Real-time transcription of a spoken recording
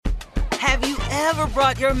Have you ever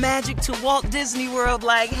brought your magic to Walt Disney World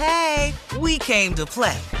like, hey, we came to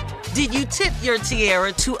play? Did you tip your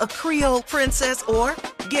tiara to a Creole princess or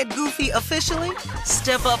get goofy officially?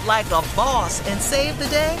 Step up like a boss and save the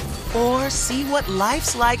day? Or see what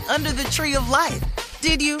life's like under the tree of life?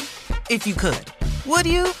 Did you? If you could. Would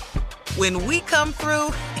you? When we come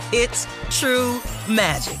through, it's true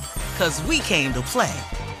magic. 'Cause we came to play.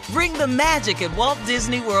 Bring the magic at Walt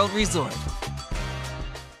Disney World Resort.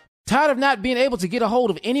 Tired of not being able to get a hold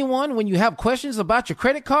of anyone when you have questions about your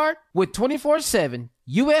credit card? With 24/7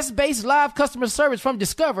 U.S.-based live customer service from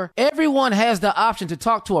Discover, everyone has the option to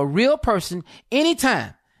talk to a real person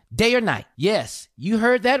anytime, day or night. Yes, you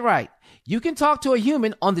heard that right. You can talk to a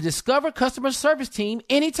human on the Discover customer service team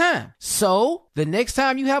anytime. So, the next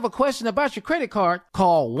time you have a question about your credit card,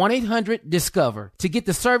 call 1-800-DISCOVER to get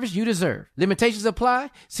the service you deserve. Limitations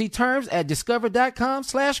apply. See terms at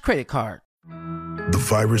discover.com/creditcard. The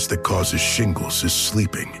virus that causes shingles is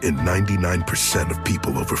sleeping in 99% of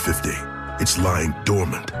people over 50. It's lying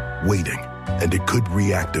dormant, waiting, and it could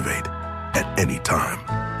reactivate at any time.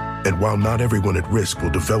 And while not everyone at risk will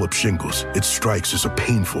develop shingles, it strikes as a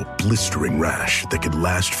painful, blistering rash that can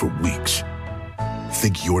last for weeks.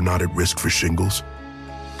 Think you're not at risk for shingles?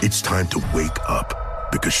 It's time to wake up,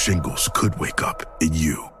 because shingles could wake up in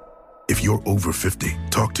you. If you're over 50,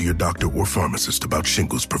 talk to your doctor or pharmacist about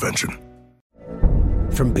shingles prevention.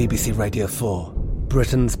 From BBC Radio 4,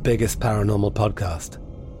 Britain's biggest paranormal podcast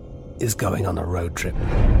is going on a road trip.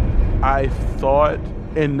 I thought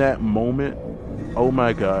in that moment, oh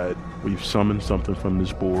my God, we've summoned something from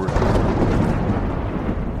this board.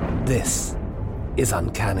 This is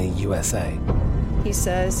Uncanny USA. He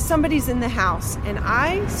says, somebody's in the house, and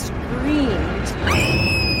I screamed.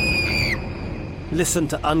 Listen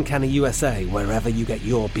to Uncanny USA wherever you get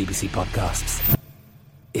your BBC podcasts,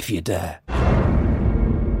 if you dare.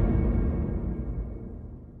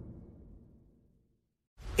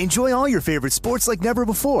 Enjoy all your favorite sports like never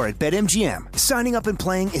before at BetMGM. Signing up and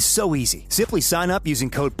playing is so easy. Simply sign up using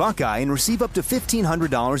code Buckeye and receive up to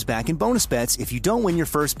 $1,500 back in bonus bets if you don't win your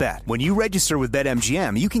first bet. When you register with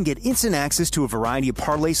BetMGM, you can get instant access to a variety of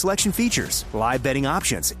parlay selection features, live betting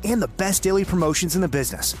options, and the best daily promotions in the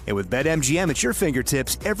business. And with BetMGM at your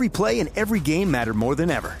fingertips, every play and every game matter more than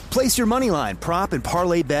ever. Place your moneyline, prop, and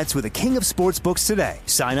parlay bets with the king of sportsbooks today.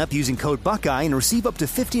 Sign up using code Buckeye and receive up to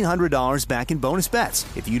 $1,500 back in bonus bets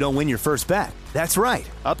if you don't win your first bet. That's right,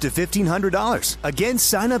 up to $1,500. Again,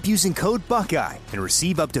 sign up using code Buckeye and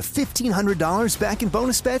receive up to $1,500 back in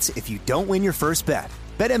bonus bets if you don't win your first bet.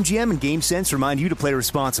 BetMGM and GameSense remind you to play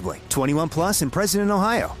responsibly. 21 plus and present in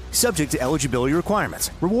Ohio. Subject to eligibility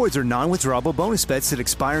requirements. Rewards are non-withdrawable bonus bets that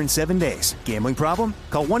expire in 7 days. Gambling problem?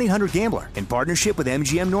 Call 1-800-GAMBLER in partnership with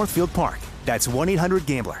MGM Northfield Park. That's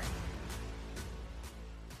 1-800-GAMBLER.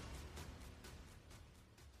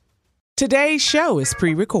 Today's show is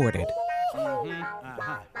pre-recorded. Y'all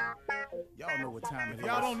know what time it is.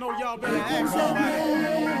 Y'all don't know, y'all better ask somebody.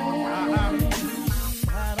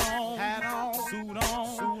 Hat on, suit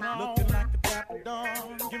on, looking like the Dapper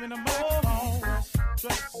Dawn, giving them microphone,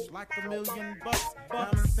 dressed like $1,000,000,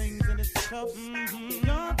 diamond things in its cuffs.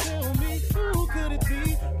 Y'all tell me, who could it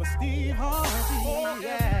be but Steve Harvey? Oh,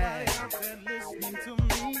 yeah, they're listening to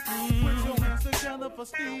me. Put your hands together for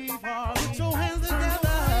Steve Harvey. Put your hands together.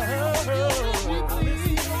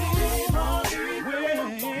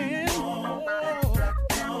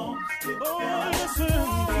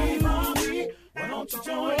 Why don't you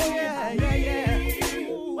join me? Yeah.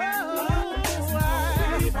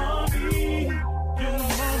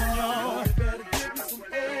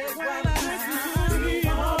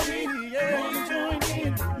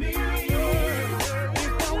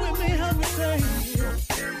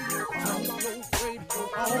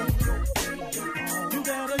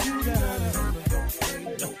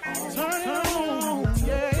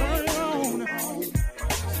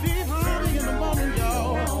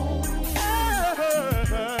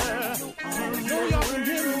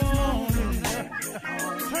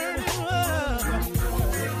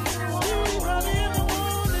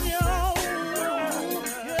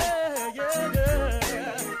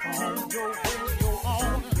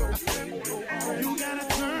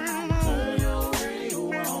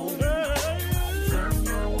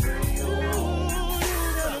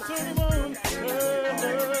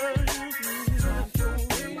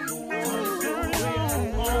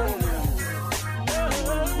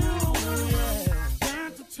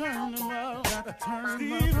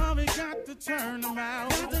 Steve Harvey got to turn them out.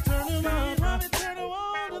 Got to turn them out. Steve Harvey turn them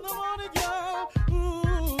on in the morning, y'all.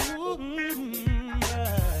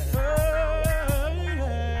 Yeah.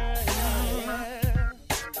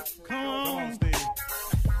 Come on, Steve.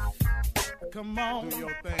 Come on, do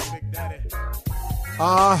your thing, Big Daddy.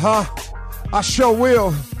 I sure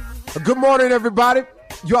will. Good morning, everybody.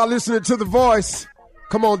 You are listening to The Voice.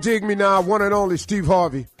 Come on, dig me now. One and only Steve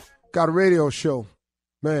Harvey. Got a radio show.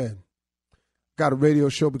 Man, got a radio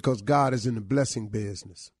show because God is in the blessing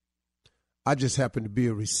business. I just happen to be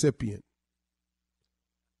a recipient.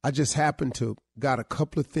 I just happen to got a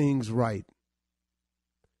couple of things right.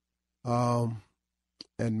 And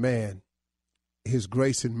man, his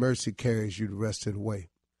grace and mercy carries you the rest of the way.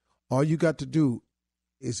 All you got to do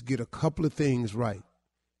is get a couple of things right,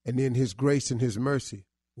 and then his grace and his mercy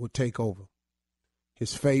will take over.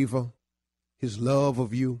 His favor, his love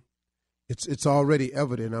of you, it's already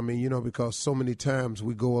evident. I mean, because so many times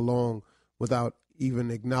we go along without even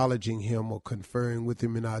acknowledging him or conferring with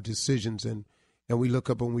him in our decisions, and we look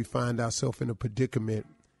up and we find ourselves in a predicament,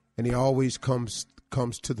 and he always comes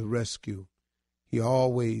to the rescue. He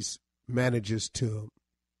always manages to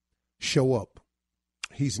show up.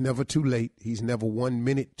 He's never too late. He's never 1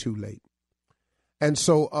 minute too late. And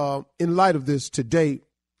so in light of this, today,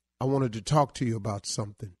 I wanted to talk to you about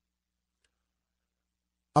something.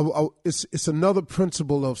 It's another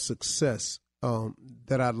principle of success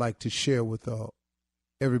that I'd like to share with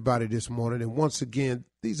everybody this morning. And once again,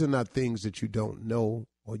 these are not things that you don't know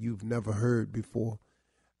or you've never heard before.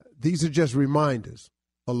 These are just reminders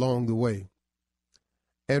along the way.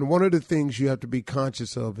 And one of the things you have to be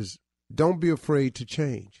conscious of is don't be afraid to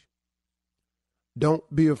change. Don't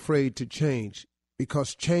be afraid to change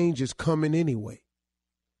because change is coming anyway.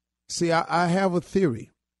 See, I have a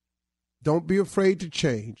theory. Don't be afraid to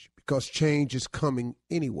change because change is coming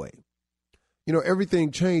anyway. Everything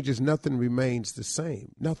changes, nothing remains the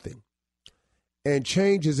same, nothing. And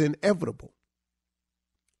change is inevitable.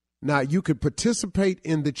 Now, you can participate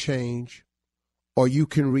in the change or you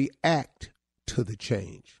can react to the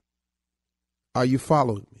change. Are you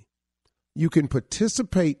following me? You can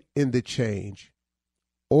participate in the change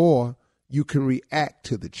or you can react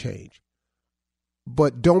to the change.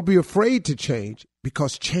 But don't be afraid to change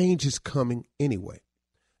because change is coming anyway.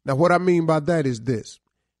 Now, what I mean by that is this.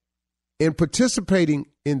 In participating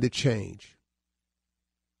in the change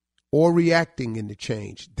or reacting in the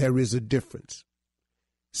change, there is a difference.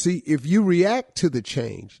 See, if you react to the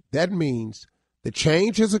change, that means the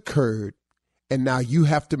change has occurred and now you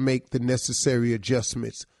have to make the necessary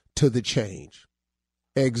adjustments to the change.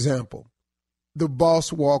 Example, the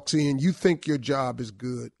boss walks in, you think your job is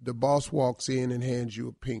good. The boss walks in and hands you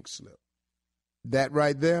a pink slip. That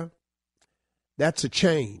right there, that's a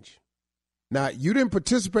change. Now, you didn't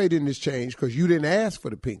participate in this change because you didn't ask for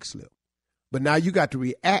the pink slip. But now you got to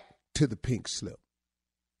react to the pink slip.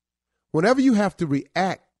 Whenever you have to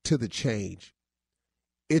react to the change,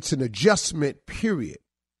 it's an adjustment period.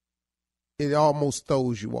 It almost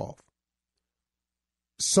throws you off.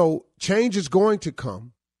 So change is going to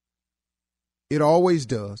come. It always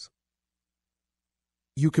does.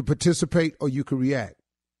 You can participate or you can react.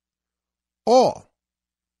 Or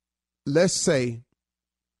let's say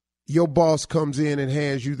your boss comes in and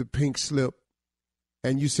hands you the pink slip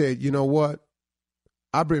and you said, you know what?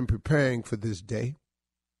 I've been preparing for this day.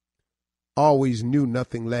 Always knew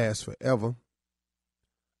nothing lasts forever.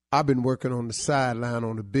 I've been working on the sideline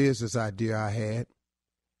on the business idea I had.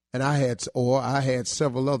 And I had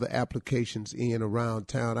several other applications in around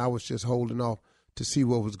town. I was just holding off to see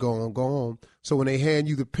what was going on. So when they hand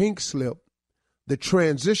you the pink slip, the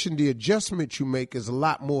transition, the adjustment you make is a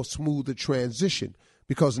lot more smoother transition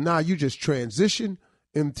because now you just transition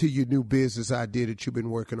into your new business idea that you've been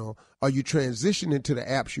working on, or you transition into the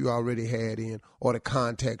apps you already had in or the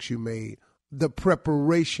contacts you made, the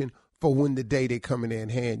preparation for when the day they come in there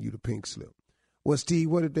and hand you the pink slip. Well, Steve,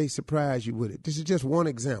 what if they surprise you with it? This is just one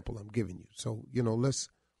example I'm giving you. So, let's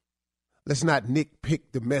not nitpick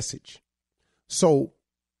the message. So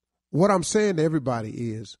what I'm saying to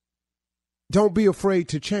everybody is don't be afraid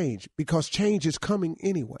to change because change is coming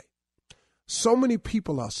anyway. So many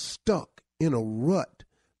people are stuck in a rut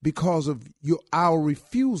because of our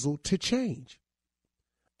refusal to change.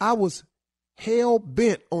 I was hell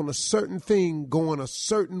bent on a certain thing going a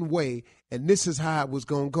certain way, and this is how it was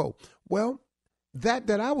going to go. Well, that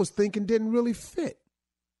I was thinking didn't really fit.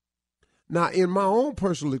 Now, in my own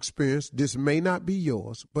personal experience, this may not be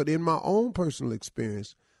yours, but in my own personal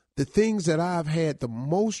experience, the things that I've had the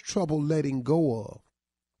most trouble letting go of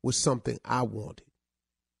was something I wanted.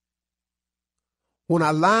 When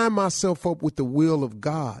I lined myself up with the will of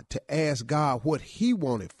God to ask God what he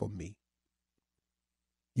wanted for me,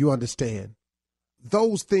 you understand,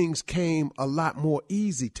 those things came a lot more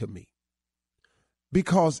easy to me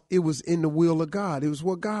because it was in the will of God. It was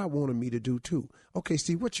what God wanted me to do too. Okay,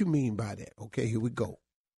 Steve, what you mean by that? Okay, here we go.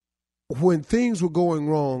 when things were going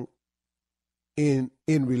wrong in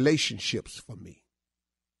relationships for me,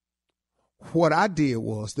 what I did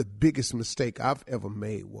was, the biggest mistake I've ever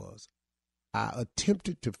made was, I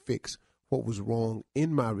attempted to fix what was wrong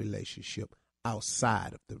in my relationship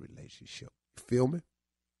outside of the relationship. You feel me?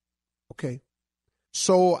 Okay.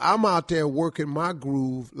 So I'm out there working my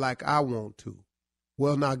groove like I want to.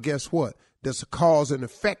 Well, now guess what? There's a cause and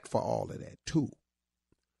effect for all of that too.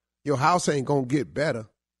 Your house ain't going to get better.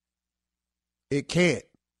 It can't.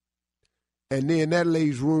 And then that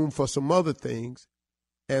leaves room for some other things.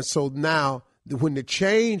 And so now when the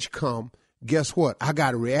change come, guess what? I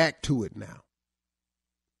got to react to it now.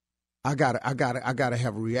 I got to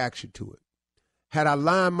have a reaction to it. Had I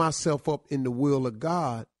lined myself up in the will of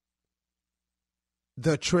God,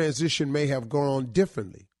 the transition may have gone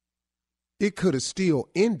differently. It could have still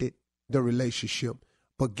ended the relationship,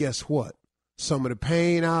 but guess what? Some of the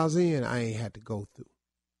pain I was in, I ain't had to go through.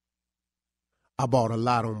 I bought a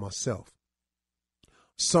lot on myself.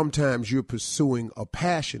 Sometimes you're pursuing a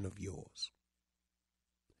passion of yours.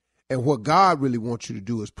 And what God really wants you to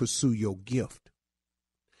do is pursue your gift.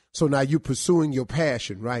 So now you're pursuing your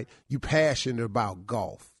passion, right? You're passionate about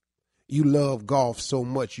golf. You love golf so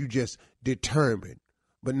much, you just determined.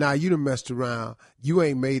 But now you done messed around. You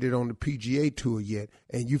ain't made it on the PGA Tour yet,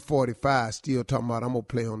 and you 45 still talking about, I'm going to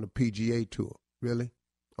play on the PGA Tour. Really?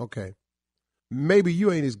 Okay. Maybe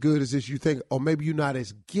you ain't as good as you think, or maybe you're not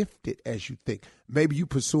as gifted as you think. Maybe you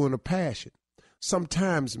pursuing a passion.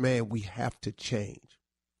 Sometimes, man, we have to change.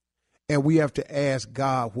 And we have to ask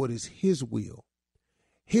God what is his will.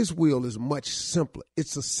 His will is much simpler.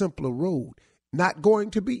 It's a simpler road. Not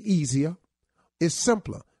going to be easier. It's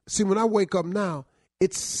simpler. See, when I wake up now,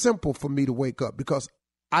 it's simple for me to wake up because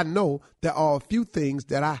I know there are a few things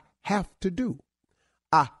that I have to do.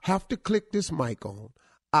 I have to click this mic on.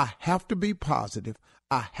 I have to be positive.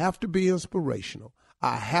 I have to be inspirational.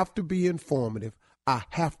 I have to be informative. I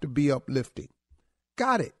have to be uplifting.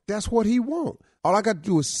 Got it. That's what he wants. All I got to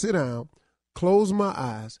do is sit down, close my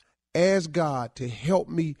eyes, ask God to help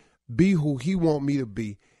me be who he want me to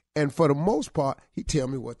be. And for the most part, he tell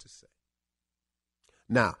me what to say.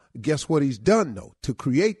 Now, guess what he's done, though, to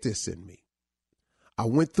create this in me? I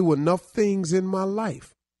went through enough things in my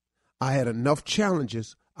life. I had enough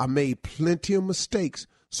challenges. I made plenty of mistakes.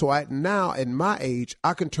 So now, at my age,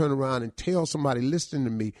 I can turn around and tell somebody listening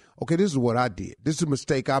to me, okay, this is what I did. This is a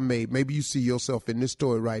mistake I made. Maybe you see yourself in this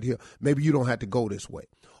story right here. Maybe you don't have to go this way.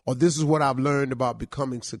 Or this is what I've learned about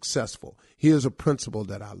becoming successful. Here's a principle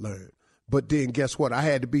that I learned. But then guess what? I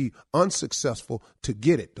had to be unsuccessful to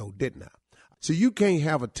get it, though, didn't I? So you can't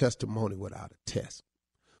have a testimony without a test.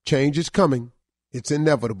 Change is coming. It's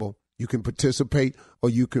inevitable. You can participate or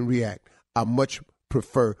you can react. I much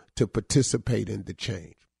prefer to participate in the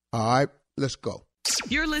change. All right, let's go.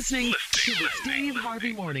 You're listening to the Steve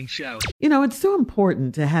Harvey Morning Show. You know, it's so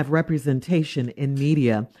important to have representation in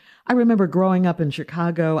media. I remember growing up in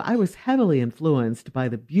Chicago, I was heavily influenced by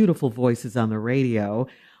the beautiful voices on the radio.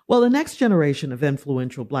 Well, the next generation of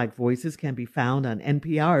influential Black voices can be found on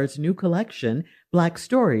NPR's new collection, Black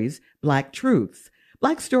Stories, Black Truths.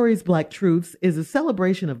 Black Stories, Black Truths is a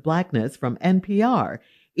celebration of Blackness from NPR.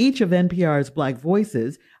 Each of NPR's Black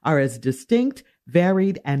voices are as distinct,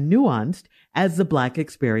 varied, and nuanced as the Black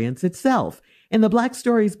experience itself. In the Black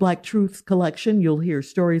Stories, Black Truths collection, you'll hear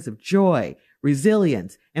stories of joy,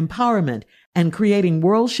 resilience, empowerment, and creating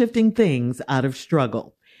world-shifting things out of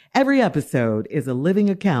struggle. Every episode is a living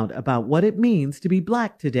account about what it means to be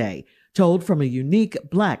Black today, told from a unique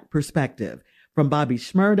Black perspective. From Bobby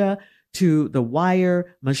Shmurda to The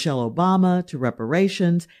Wire, Michelle Obama to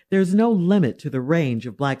reparations, there's no limit to the range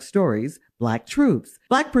of Black stories, Black truths.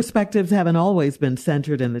 Black perspectives haven't always been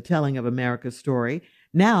centered in the telling of America's story.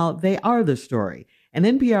 Now they are the story. In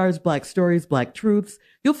NPR's Black Stories, Black Truths,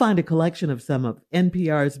 you'll find a collection of some of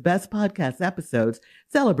NPR's best podcast episodes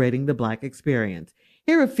celebrating the Black experience.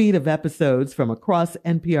 Hear a feed of episodes from across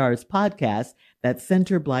NPR's podcasts that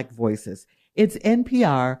center Black voices. It's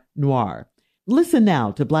NPR Noir. Listen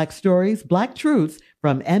now to Black Stories, Black Truths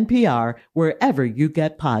from NPR wherever you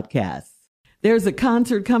get podcasts. There's a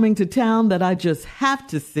concert coming to town that I just have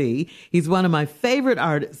to see. He's one of my favorite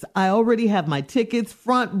artists. I already have my tickets,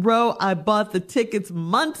 front row. I bought the tickets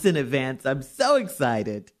months in advance. I'm so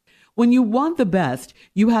excited. When you want the best,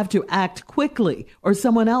 you have to act quickly or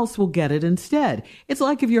someone else will get it instead. It's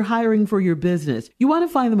like if you're hiring for your business. You want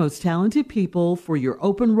to find the most talented people for your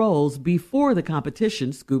open roles before the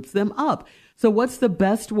competition scoops them up. So what's the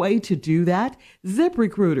best way to do that?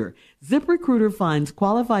 ZipRecruiter. ZipRecruiter finds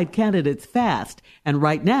qualified candidates fast. And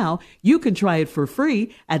right now, you can try it for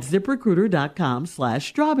free at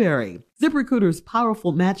ZipRecruiter.com/strawberry. ZipRecruiter's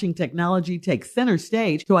powerful matching technology takes center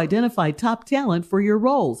stage to identify top talent for your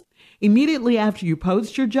roles. Immediately after you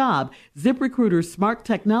post your job, ZipRecruiter's smart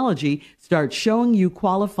technology starts showing you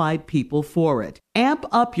qualified people for it. Amp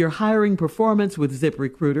up your hiring performance with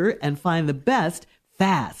ZipRecruiter and find the best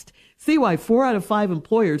fast. See why 4 out of 5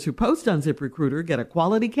 employers who post on ZipRecruiter get a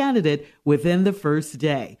quality candidate within the first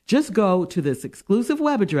day. Just go to this exclusive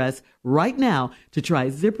web address right now to try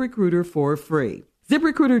ZipRecruiter for free.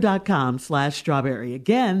 ZipRecruiter.com/strawberry.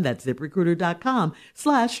 Again, that's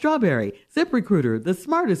ZipRecruiter.com/strawberry. ZipRecruiter, the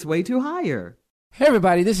smartest way to hire. Hey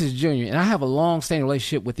everybody, this is Junior, and I have a long-standing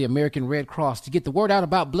relationship with the American Red Cross to get the word out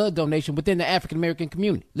about blood donation within the African American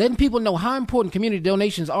community, letting people know how important community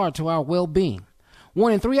donations are to our well-being.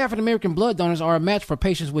 1 in 3 African American blood donors are a match for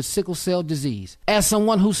patients with sickle cell disease. As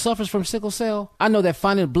someone who suffers from sickle cell, I know that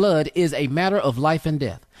finding blood is a matter of life and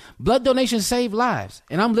death. Blood donations save lives,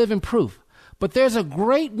 and I'm living proof. But there's a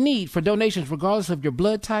great need for donations regardless of your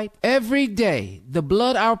blood type. Every day, the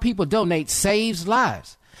blood our people donate saves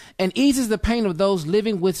lives and eases the pain of those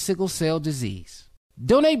living with sickle cell disease.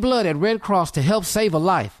 Donate blood at Red Cross to help save a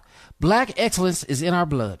life. Black excellence is in our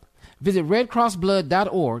blood. Visit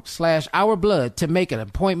redcrossblood.org/ourblood to make an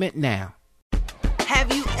appointment now.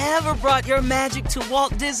 Have you ever brought your magic to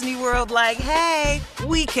Walt Disney World like, hey,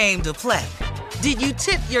 we came to play? Did you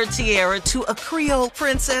tip your tiara to a Creole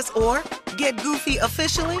princess or get goofy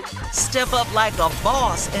officially? Step up like a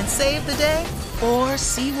boss and save the day? Or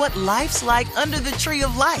see what life's like under the tree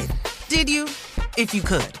of life? Did you? If you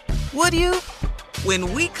could. Would you?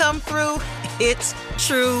 When we come through, it's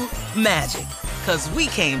true magic. 'Cause we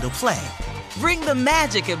came to play. Bring the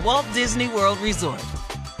magic at Walt Disney World Resort.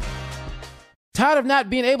 Tired of not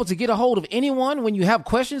being able to get a hold of anyone when you have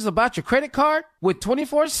questions about your credit card? With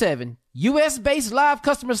 24/7 U.S.-based live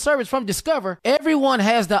customer service from Discover, everyone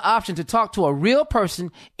has the option to talk to a real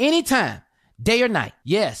person anytime, day or night.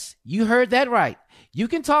 Yes, you heard that right. You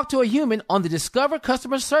can talk to a human on the Discover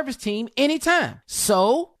customer service team anytime.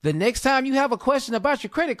 So, the next time you have a question about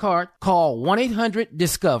your credit card, call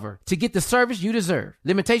 1-800-DISCOVER to get the service you deserve.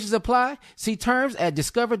 Limitations apply. See terms at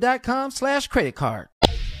discover.com/creditcard.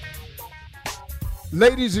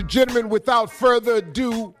 Ladies and gentlemen, without further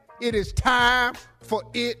ado, it is time for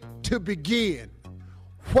it to begin.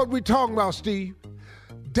 What we talking about, Steve?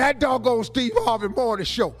 That doggone Steve Harvey Morning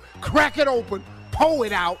Show. Crack it open, pour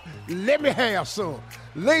it out, let me have some.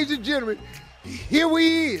 Ladies and gentlemen, here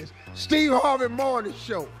we is, Steve Harvey Morning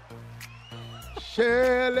Show.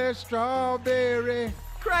 Sheryl Strawberry.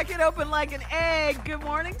 Crack it open like an egg. Good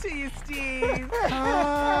morning to you, Steve.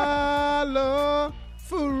 Carla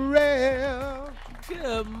Pharrell.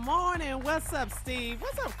 Good morning. What's up, Steve?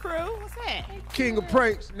 What's up, crew? What's that? King of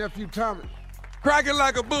Pranks, Nephew Tommy. Crack it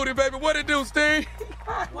like a booty, baby. What it do, Steve?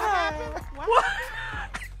 What happened? What?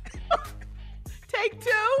 Take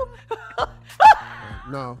 2?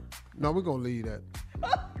 No, we're going to leave that.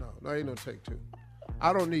 No, ain't no take 2.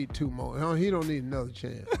 I don't need 2 more. He don't need another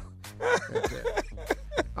chance.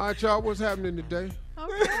 All right, y'all, what's happening today?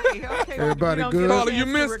 Okay. Everybody good? Carla, you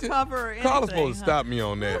missed it. Carla's supposed to stop me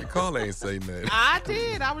on that. Carla ain't say nothing. I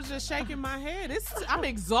did. I was just shaking my head. I'm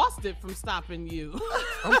exhausted from stopping you.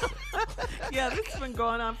 Yeah, this has been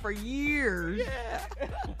going on for years. Yeah.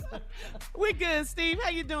 We good, Steve. How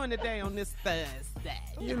you doing today on this Thursday?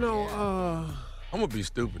 You know, I'm gonna be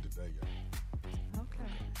stupid today, y'all. Okay.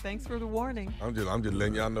 Thanks for the warning. I'm just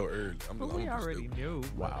letting y'all know early. We already knew.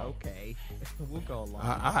 Wow. Okay. We'll go along.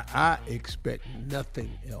 I expect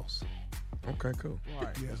nothing else. Okay, cool. All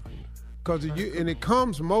right. Yeah. Because it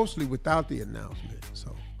comes mostly without the announcement.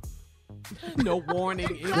 So no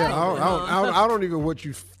warning. Yeah, I don't even what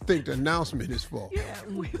you think the announcement is for. Yeah,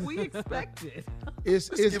 we expect it.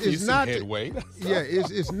 It's not headway.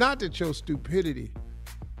 It's not that your stupidity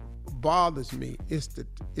bothers me. It's the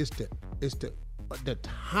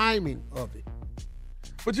timing of it.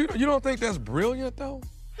 But you don't think that's brilliant though?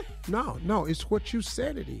 No, it's what you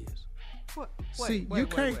said it is. What? See, you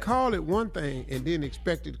can't call it one thing and then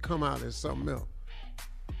expect it to come out as something else.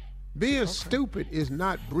 Being stupid is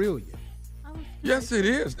not brilliant. Yes, it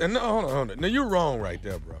is. And no, hold on. Now you're wrong right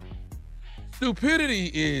there, bro. Stupidity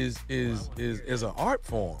is an art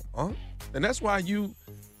form, huh? And that's why you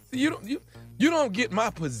don't get my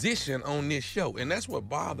position on this show, and that's what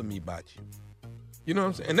bothered me about you. You know what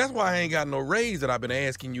I'm saying? And that's why I ain't got no raise that I've been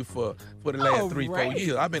asking you for the last 3-4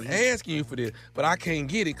 years. I've been asking you for this, but I can't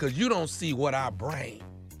get it because you don't see what I bring.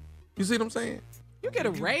 You see what I'm saying? You You get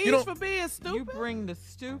a raise for being stupid? You bring the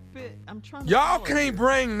stupid. I'm trying to. Y'all can't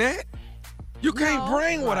bring that. You can't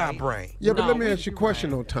bring what I bring. Yeah, but let me ask you a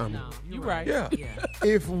question, though, Tommy. No, you're right. Yeah.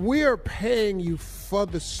 If we're paying you for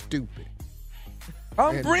the stupid,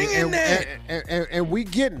 I'm bringing that. And we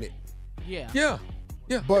getting it. Yeah.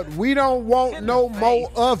 But we don't want no more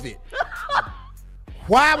of it.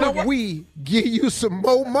 Why would we give you some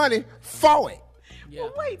more money for it? Yeah.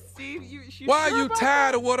 Well, wait, Steve. Why are you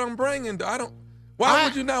tired of what I'm bringing? Why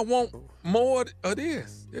would you not want more of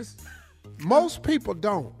this? Most people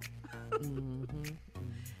don't.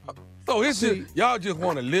 So it's just y'all just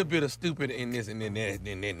want a little bit of stupid in this and then that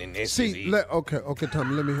and then See, okay,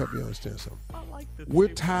 Tommy, let me help you understand something. I like this. We're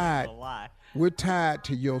tied. We're tied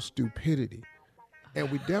to your stupidity,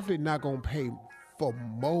 and we definitely not gonna pay for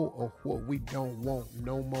more of what we don't want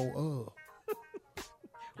no more of.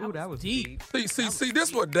 Ooh, that was deep. See, this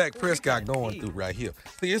is what Dak Prescott going through right here.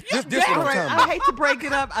 See, this what I'm talking I about. hate to break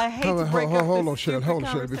it up. Hold on,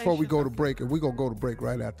 Sheryl. Before we go to break, and we're going to go to break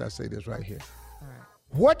right after I say this right here. All right.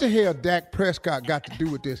 What the hell Dak Prescott got to do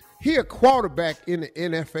with this? He a quarterback in the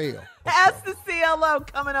NFL. Ask the CLO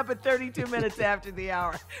coming up at 32 minutes after the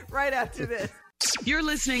hour. Right after this. You're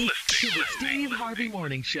listening to the Steve Harvey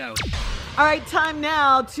Morning Show. All right, time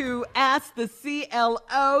now to ask the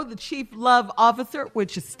CLO, the Chief Love Officer,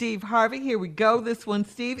 which is Steve Harvey. Here we go. This one,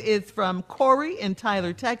 Steve, is from Corey in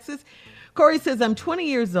Tyler, Texas. Corey says, I'm 20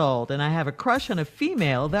 years old and I have a crush on a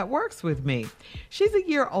female that works with me. She's a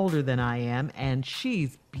year older than I am and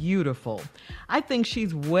she's beautiful. I think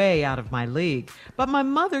she's way out of my league, but my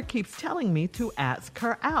mother keeps telling me to ask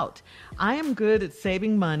her out. I am good at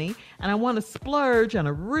saving money and I want to splurge on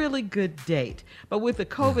a really good date. But with the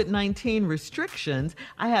COVID-19 restrictions,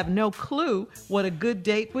 I have no clue what a good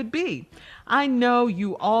date would be. I know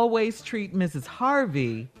you always treat Mrs.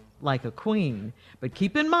 Harvey like a queen, but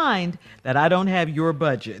keep in mind that I don't have your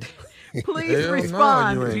budget. Please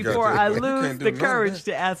respond before I lose the courage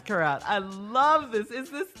to ask her out. I love this.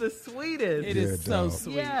 Is this the sweetest? It is so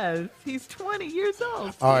sweet. Yes, he's 20 years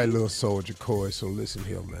old. All right, little soldier Corey, so listen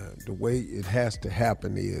here, man. The way it has to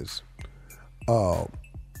happen is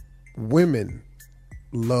women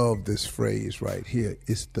love this phrase right here.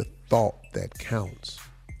 It's the thought that counts.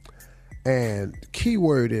 And the key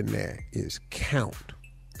word in there is count.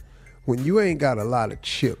 When you ain't got a lot of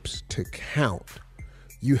chips to count,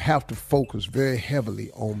 you have to focus very heavily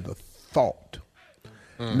on the thought.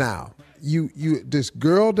 Now, you this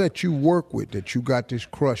girl that you work with, that you got this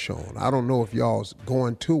crush on, I don't know if y'all's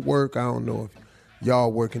going to work. I don't know if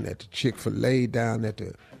y'all working at the Chick-fil-A down at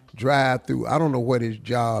the drive-thru. I don't know what his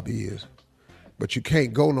job is, but you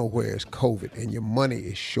can't go nowhere. It's COVID, and your money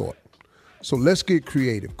is short. So let's get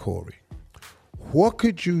creative, Corey. What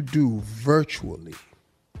could you do virtually?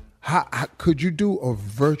 How could you do a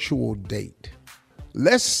virtual date?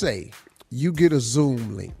 Let's say you get a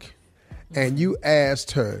Zoom link and you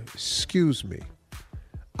asked her, excuse me,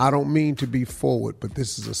 I don't mean to be forward, but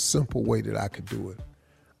this is a simple way that I could do it.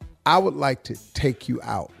 I would like to take you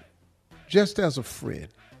out just as a friend.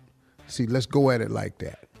 See, let's go at it like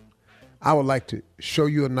that. I would like to show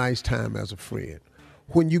you a nice time as a friend.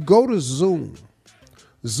 When you go to Zoom,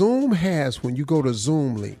 when you go to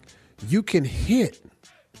Zoom link, you can hit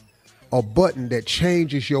a button that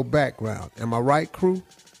changes your background. Am I right, crew?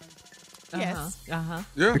 Yes. Yeah.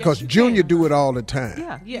 Because Junior do it all the time.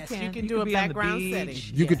 Yeah. Yes, you can do a background setting.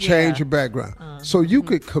 You could change your background. So you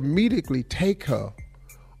could comedically take her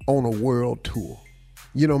on a world tour.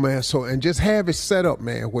 You know, man, and just have it set up,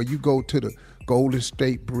 man, where you go to the Golden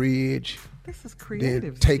State Bridge. This is creative.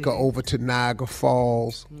 Then take her over to Niagara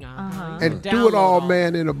Falls. And do Download it all,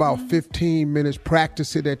 man, in about 15 minutes.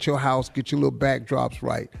 Practice it at your house. Get your little backdrops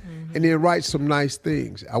right. And then write some nice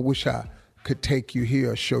things. I wish I could take you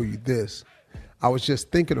here or show you this. I was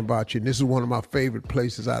just thinking about you, and this is one of my favorite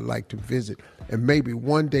places I'd like to visit. And maybe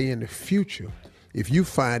one day in the future, if you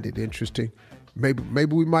find it interesting,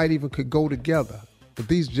 maybe we might even could go together. But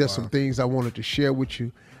these are just some things I wanted to share with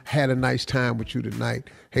you. Had a nice time with you tonight.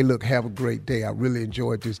 Hey, look, have a great day. I really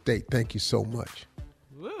enjoyed this date. Thank you so much.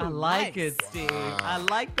 Ooh, I like it, Steve. I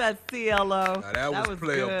like that CLO. Now, that was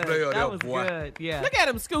player, that was boy. good. Yeah. Look at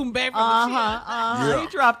him scooting back from the chair. Yeah. He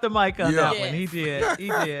dropped the mic on that Yes. one. He did. He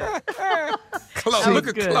did. Chloe, look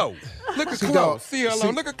at good. Chloe. Look at Chloe.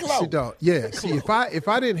 CLO, look at Chloe. See, dog, yeah. See, if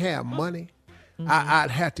I didn't have money,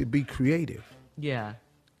 I'd have to be creative. Yeah.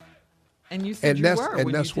 And you said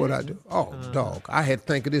that's what I do. Oh, dog, I had to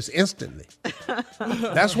think of this instantly.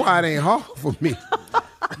 That's why it ain't hard for me.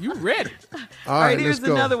 You ready? All right, here's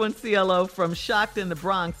another one, CLO, from Shocked in the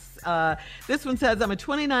Bronx. This one says, I'm a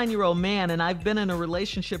 29-year-old man, and I've been in a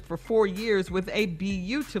relationship for 4 years with a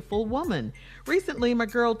beautiful woman. Recently, my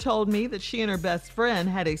girl told me that she and her best friend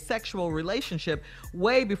had a sexual relationship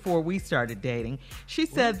way before we started dating. She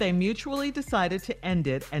said they mutually decided to end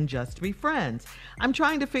it and just be friends. I'm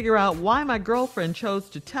trying to figure out why my girlfriend chose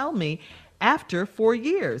to tell me after 4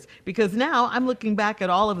 years, because now I'm looking back at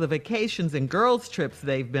all of the vacations and girls' trips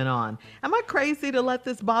they've been on. Am I crazy to let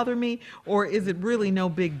this bother me, or is it really no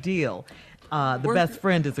big deal? The best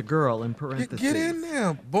friend is a girl, in parentheses. Get in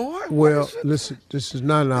there, boy. Well, listen, this is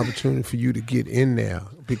not an opportunity for you to get in there,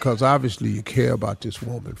 because obviously you care about this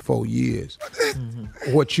woman 4 years.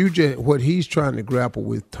 Mm-hmm. What he's trying to grapple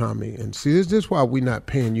with, Tommy, and see, this is why we're not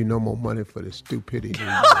paying you no more money for this stupidity.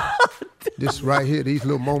 This right here, these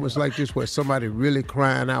little moments like this where somebody really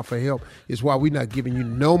crying out for help, is why we're not giving you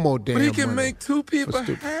no more damn money. But he can make two people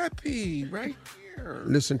happy right here.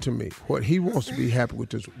 Listen to me. What he wants to be happy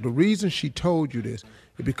with is the reason she told you this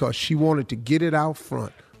is because she wanted to get it out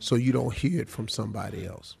front so you don't hear it from somebody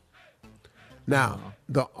else. Now,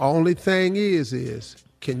 the only thing is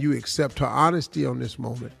can you accept her honesty on this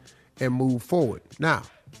moment and move forward? Now,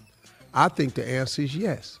 I think the answer is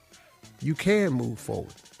yes. You can move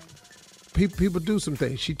forward. People do some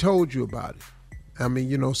things. She told you about it. I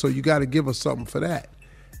mean, so you got to give her something for that.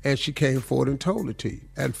 And she came forward and told it to you.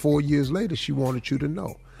 And 4 years later, she wanted you to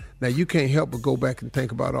know. Now, you can't help but go back and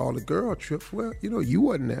think about all the girl trips. Well, you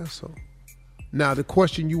wasn't there, so. Now, the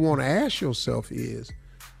question you want to ask yourself is,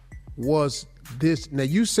 was this, now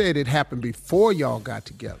you said it happened before y'all got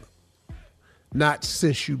together, not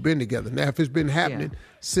since you've been together. Now, if it's been happening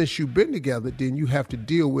since you've been together, then you have to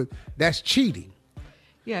deal with, that's cheating.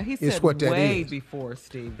 Yeah, he said way before,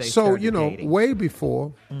 Steve, they started dating. Way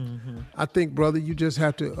before. Mm-hmm. I think, brother, you just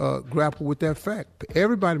have to grapple with that fact.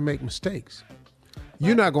 Everybody make mistakes.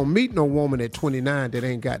 You're not going to meet no woman at 29 that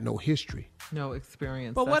ain't got no history. No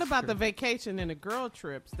experience. But what about the vacation and the girl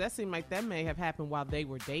trips? That seemed like that may have happened while they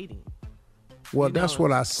were dating. Well, that's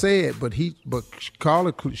what I said, but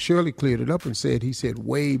Carla Shirley cleared it up and said he said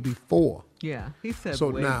way before. Yeah, he said so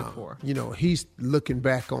way now, before. He's looking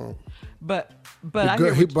back on. But I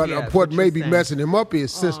hear what may be messing him up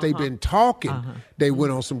is since they've been talking, they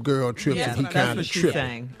went on some girl trips and he kind of tripped.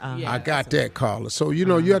 I got that, Carla. So you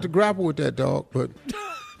have to grapple with that, dog. But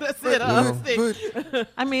that's it.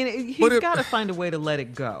 I mean, he's got to find a way to let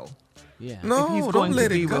it go. Yeah. No, don't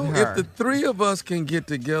let it go. If the three of us can get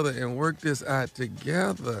together and work this out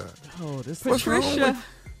together. Oh, this Patricia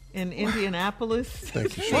in Indianapolis.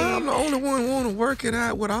 Thank you, Well, I'm the only one want to work it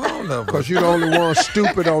out with all of them. Because you're the only one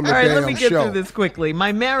stupid on the damn show. All right, let me get through this quickly.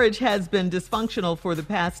 My marriage has been dysfunctional for the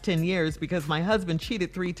past 10 years because my husband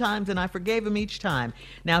cheated 3 times and I forgave him each time.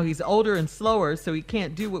 Now he's older and slower, so he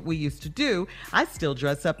can't do what we used to do. I still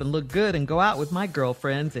dress up and look good and go out with my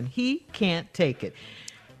girlfriends, and he can't take it.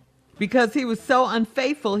 Because he was so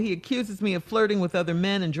unfaithful, he accuses me of flirting with other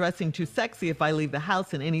men and dressing too sexy if I leave the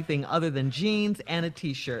house in anything other than jeans and a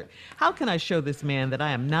T-shirt. How can I show this man that I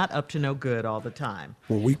am not up to no good all the time?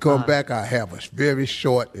 When we come back, I have a very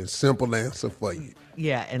short and simple answer for you.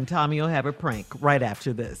 Yeah, and Tommy will have a prank right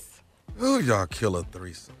after this. Oh, y'all kill a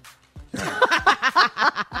threesome.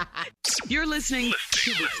 You're listening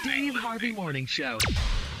to the Steve Harvey Morning Show.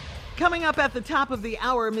 Coming up at the top of the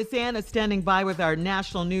hour, Miss Ann is standing by with our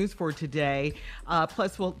national news for today.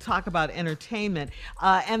 Plus, we'll talk about entertainment.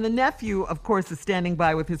 And the nephew, of course, is standing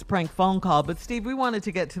by with his prank phone call. But, Steve, we wanted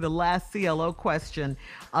to get to the last CLO question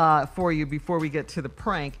for you before we get to the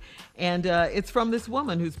prank. And it's from this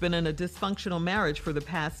woman who's been in a dysfunctional marriage for the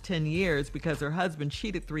past 10 years because her husband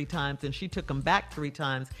cheated 3 times and she took him back 3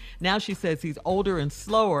 times. Now she says he's older and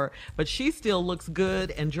slower, but she still looks good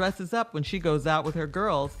and dresses up when she goes out with her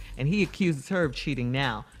girls, and he accuses her of cheating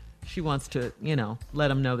now. She wants to, let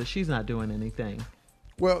him know that she's not doing anything.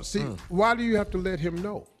 Well, see, why do you have to let him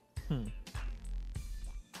know?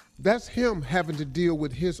 That's him having to deal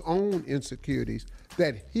with his own insecurities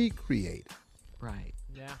that he created. Right.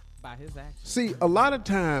 Yeah, by his actions. See, a lot of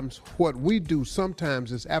times what we do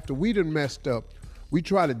sometimes is after we done messed up, we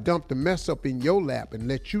try to dump the mess up in your lap and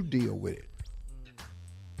let you deal with it.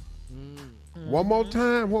 One more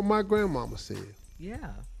time, what my grandmama said.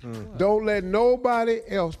 Yeah. Don't let nobody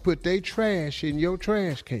else put their trash in your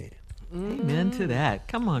trash can. Amen to that.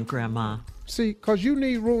 Come on, Grandma. See, because you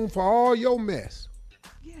need room for all your mess.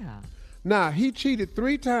 Yeah. Now, he cheated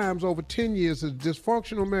 3 times over 10 years of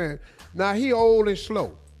dysfunctional marriage. Now, he old and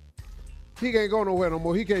slow. He can't go nowhere no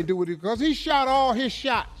more. He can't do what because he shot all his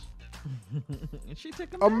shots. She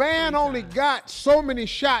took him A man only got so many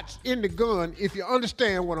shots in the gun, if you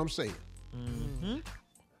understand what I'm saying. Mm-hmm.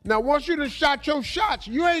 Now, once you done shot your shots,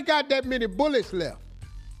 you ain't got that many bullets left.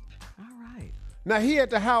 Now he at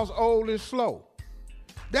the house old and slow.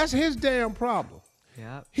 That's his damn problem.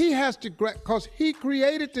 Yeah. He has to, because he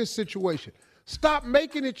created this situation. Stop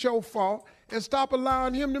making it your fault and stop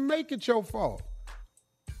allowing him to make it your fault.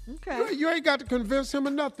 Okay. You ain't got to convince him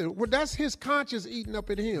of nothing. Well, that's his conscience eating up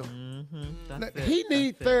at him. He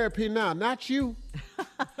need therapy now, not you.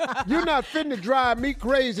 You're not finna drive me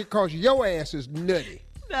crazy because your ass is nutty.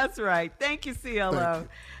 That's right. Thank you, CLO.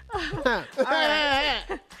 Thank All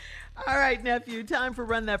right. All right, nephew. Time for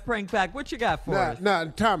Run That Prank Back. What you got for us? Now,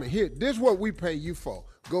 Tommy, here, this is what we pay you for.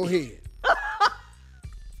 Go ahead.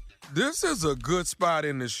 This is a good spot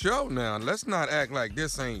in the show now. Let's not act like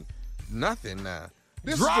this ain't nothing now.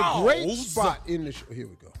 This is a great spot in the show. Here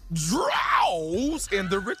we go. Draws in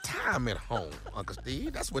the retirement home, Uncle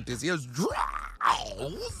Steve. That's what this is. Draws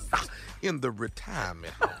in the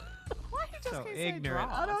retirement home. Why you just so ignorant?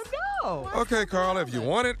 I don't know. Okay, Carla, if you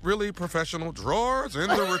want it really professional, drawers in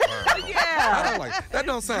the retirement home. Yeah. I don't like that.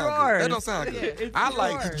 Don't sound Drawers. good. That don't sound good. Yeah, I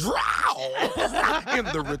like draws in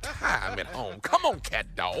the retirement home. Come on, cat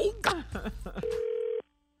dog.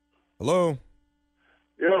 Hello.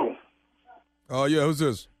 Yo. Oh, yeah, who's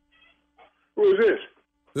this? Who is this?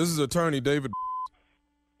 This is attorney David.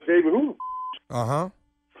 David who? Uh-huh.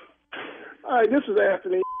 All right, this is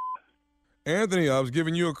Anthony. Anthony, I was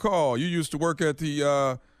giving you a call. You used to work at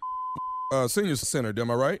the senior center, am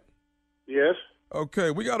I right? Yes.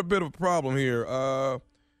 Okay, we got a bit of a problem here. Are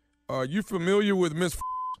you familiar with Miss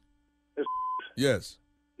Yes.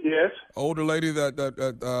 Yes. Older lady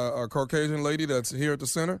a Caucasian lady that's here at the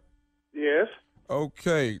center? Yes.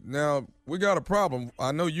 Okay, now we got a problem.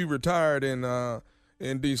 I know you retired in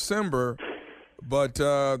December, but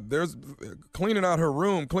there's cleaning up her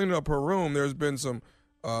room. There's been some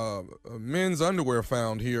men's underwear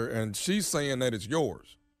found here, and she's saying that it's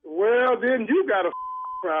yours. Well, then you got a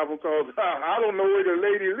problem because I don't know where the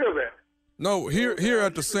lady live at. No, here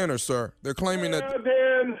at the center, sir. They're claiming that.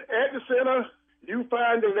 Then at the center, you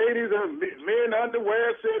find the ladies and men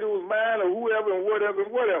underwear, said it was mine or whoever and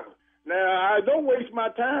whatever. Now, I don't waste my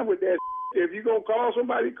time with that. If you're going to call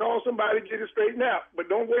somebody, get it straightened out. But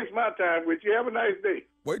don't waste my time with you. Have a nice day.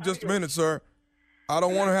 Wait just a minute, sir. I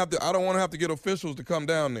don't want to have to get officials to come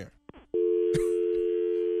down there.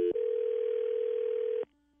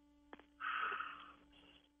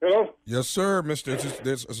 Hello? Yes, sir, Mr.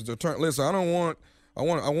 This is the turn. Listen, I want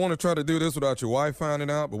to try to do this without your wife finding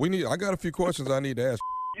out, but I got a few questions I need to ask.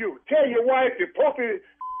 You tell your wife to puppy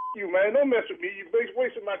you, man. Don't mess with me. You're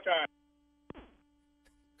wasting my time.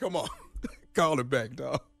 Come on. Call it back,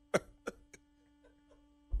 dog.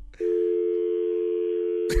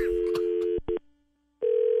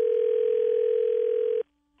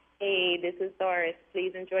 Hey, this is Doris.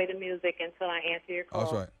 Please enjoy the music until I answer your call.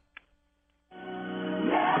 That's right. Come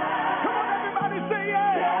on, everybody, say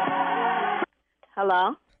yeah!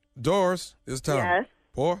 Hello? Doris, it's Tom. Yes.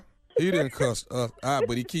 Boy, he didn't cuss us out,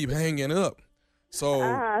 but he keep hanging up.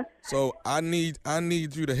 So so I need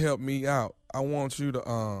you to help me out. I want you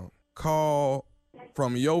to call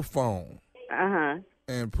from your phone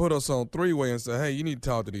and put us on three-way and say, hey, you need to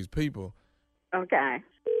talk to these people. Okay.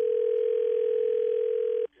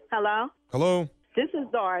 Hello? Hello? This is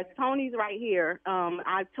Doris. Tony's right here.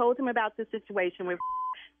 I told him about the situation with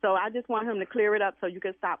so I just want him to clear it up so you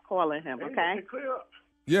can stop calling him, okay? Clear up.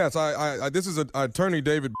 Yes, I this is attorney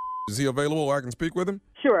David. Is he available where I can speak with him?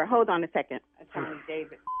 Sure. Hold on a second. Attorney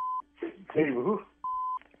David. David who?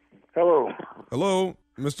 Hello. Hello,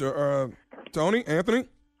 Mr. Tony, Anthony?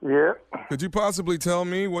 Yeah. Could you possibly tell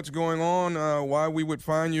me what's going on, why we would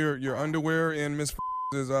find your underwear in Miss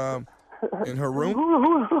in her room?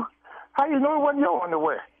 Who? How you know it wasn't your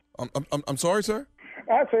underwear? I'm sorry, sir?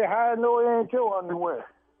 I say, how I know it ain't your underwear?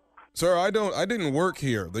 Sir, I didn't work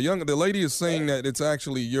here. The lady is saying that it's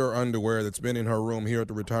actually your underwear that's been in her room here at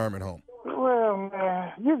the retirement home. Well,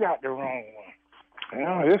 man, you got the wrong one. You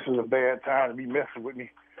know, this is a bad time to be messing with me.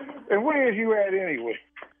 And where is you at anyway?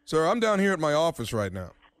 Sir, I'm down here at my office right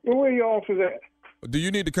now. And where your office at? Do you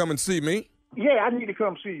need to come and see me? Yeah, I need to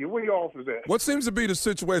come see you. Where your office at? What seems to be the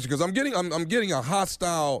situation? Because I'm getting a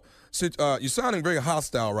hostile. You're sounding very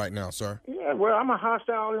hostile right now, sir. Yeah, well, I'm a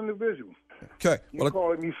hostile individual. Okay. You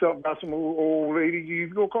calling me something about some old lady. You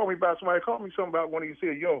go call me about somebody. Call me something about one of you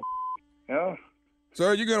said, yo. You know?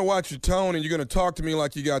 Sir, you're going to watch your tone and you're going to talk to me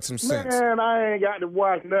like you got some sense. Man, I ain't got to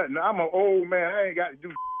watch nothing. I'm an old man. I ain't got to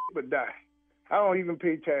do but die. I don't even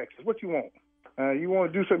pay taxes. What you want? You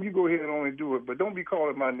want to do something, you go ahead and only do it. But don't be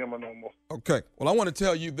calling my number no more. Okay. Well, I want to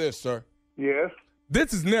tell you this, sir. Yes?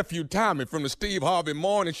 This is Nephew Tommy from the Steve Harvey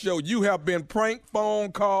Morning Show. You have been prank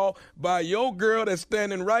phone called by your girl that's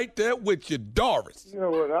standing right there with you, Doris. You know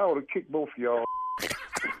what? I ought to kick both of y'all.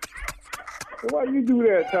 Why you do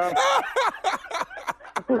that, Tom?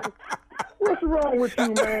 What's wrong with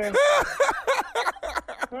you, man?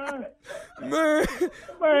 Huh? Man,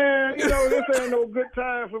 you know, this ain't no good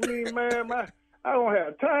time for me, man. I don't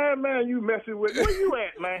have time, man. You messing with where you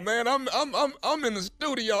at, man? Man, I'm in the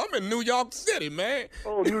studio. I'm in New York City, man.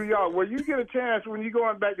 Oh, New York. Well, you get a chance when you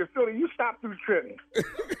going back to Philly. You stop through Trenton.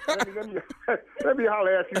 let me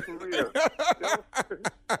holler at you for real.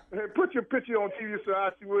 Hey, put your picture on TV so I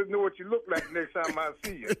know what you look like next time I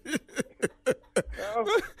see you.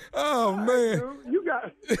 Oh man, dude, you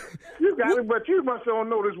got it, but you must don't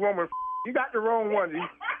know this woman. You got the wrong one.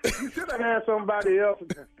 You should have had somebody else.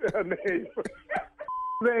 It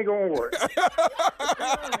ain't gonna work. That's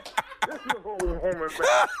your whole woman, man.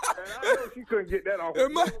 I know she couldn't get that off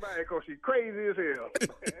of nobody because she's crazy as hell.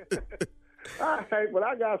 All right, but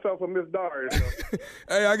I got something for Miss Doris.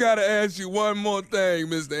 Hey, I gotta ask you one more thing,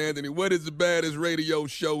 Mr. Anthony. What is the baddest radio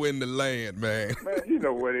show in the land, man? Man, you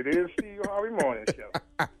know what it is. Steve Harvey Morning Show.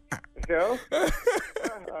 Show?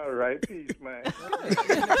 All right, peace, man.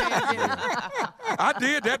 I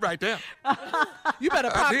did that right there. You better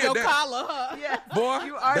pop your collar, huh? Yeah. Boy,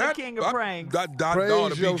 you are the king of pranks. That ought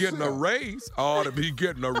to be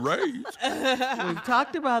getting a raise. We've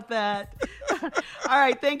talked about that. All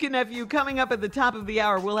right, thank you, nephew. Coming up at the top of the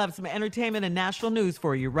hour, we'll have some entertainment and national news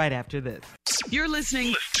for you right after this. You're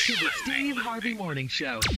listening to the Steve Harvey Morning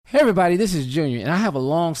Show. Hey everybody, this is Junior, and I have a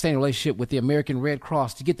long-standing relationship with the American Red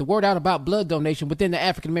Cross to get the word out about blood donation within the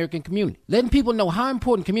African American community, letting people know how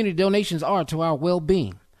important community donations are to our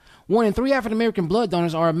well-being. 1 in 3 African American blood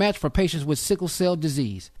donors are a match for patients with sickle cell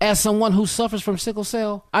disease. As someone who suffers from sickle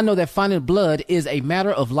cell, I know that finding blood is a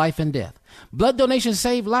matter of life and death. Blood donations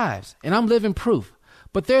save lives, and I'm living proof.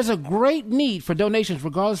 But there's a great need for donations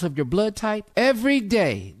regardless of your blood type. Every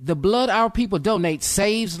day, the blood our people donate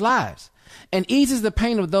saves lives and eases the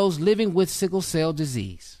pain of those living with sickle cell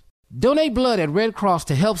disease. Donate blood at Red Cross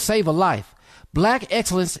to help save a life. Black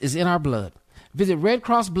excellence is in our blood. Visit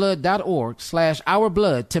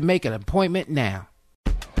redcrossblood.org/ourblood to make an appointment now.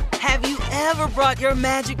 Have you ever brought your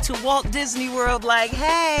magic to Walt Disney World like,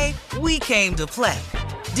 hey, we came to play?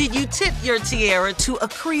 Did you tip your tiara to a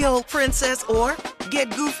Creole princess or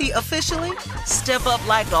get goofy officially? Step up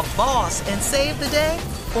like a boss and save the day?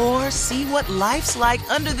 Or see what life's like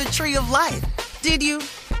under the tree of life? Did you?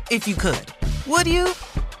 If you could. Would you?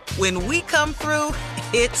 When we come through,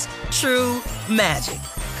 it's true magic.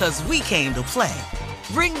 'Cause we came to play.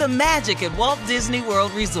 Bring the magic at Walt Disney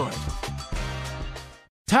World Resort.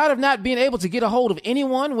 Tired of not being able to get a hold of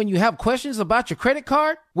anyone when you have questions about your credit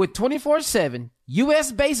card? With 24/7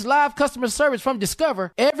 U.S.-based live customer service from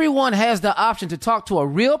Discover, everyone has the option to talk to a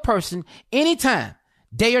real person anytime,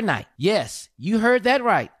 day or night. Yes, you heard that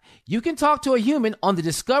right. You can talk to a human on the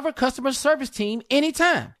Discover customer service team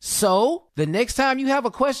anytime. So, the next time you have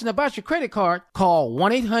a question about your credit card, call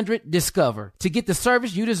 1-800-DISCOVER to get the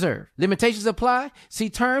service you deserve. Limitations apply. See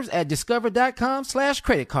terms at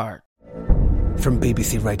discover.com/creditcard. From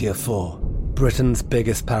BBC Radio 4, Britain's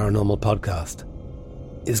biggest paranormal podcast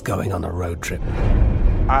is going on a road trip.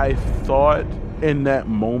 I thought in that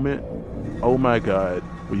moment, oh my God,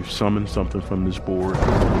 we've summoned something from this board.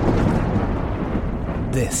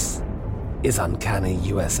 This is Uncanny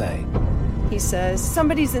USA. He says,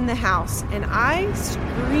 somebody's in the house, and I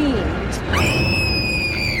screamed.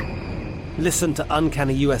 Listen to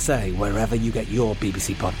Uncanny USA wherever you get your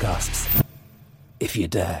BBC podcasts, if you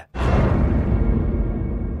dare.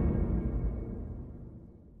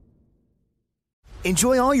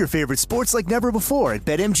 Enjoy all your favorite sports like never before at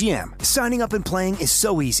BetMGM. Signing up and playing is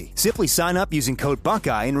so easy. Simply sign up using code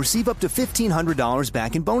Buckeye and receive up to $1,500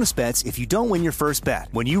 back in bonus bets if you don't win your first bet.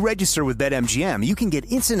 When you register with BetMGM, you can get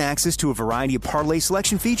instant access to a variety of parlay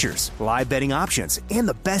selection features, live betting options, and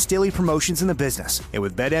the best daily promotions in the business. And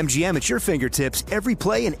with BetMGM at your fingertips, every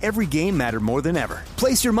play and every game matter more than ever.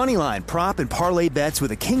 Place your moneyline, prop, and parlay bets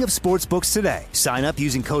with the king of sportsbooks today. Sign up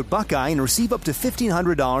using code Buckeye and receive up to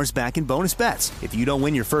 $1,500 back in bonus bets if you don't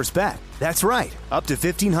win your first bet. That's right, up to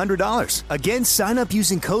 $1,500. Again, sign up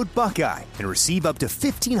using code Buckeye and receive up to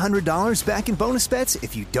 $1,500 back in bonus bets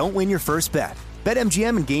if you don't win your first bet.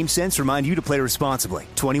 BetMGM and GameSense remind you to play responsibly.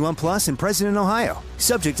 21 plus and present in Ohio.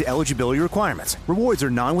 Subject to eligibility requirements. Rewards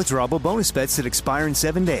are non-withdrawable bonus bets that expire in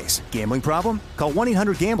 7 days. Gambling problem? Call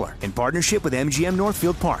 1-800-GAMBLER in partnership with MGM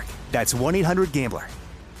Northfield Park. That's 1-800-GAMBLER.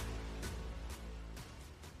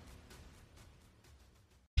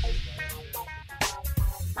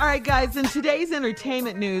 All right, guys, in today's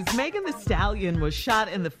entertainment news, Megan Thee Stallion was shot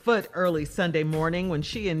in the foot early Sunday morning when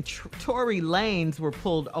she and Tory Lanez were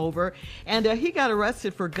pulled over, and he got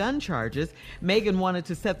arrested for gun charges. Megan wanted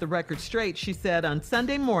to set the record straight. She said, on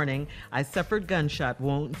Sunday morning, I suffered gunshot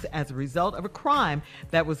wounds as a result of a crime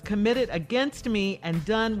that was committed against me and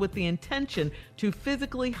done with the intention to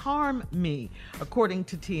physically harm me, according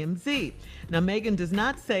to TMZ. Now, Megan does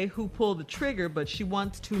not say who pulled the trigger, but she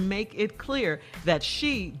wants to make it clear that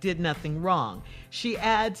she did nothing wrong. She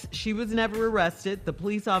adds she was never arrested. The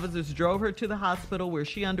police officers drove her to the hospital where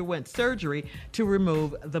she underwent surgery to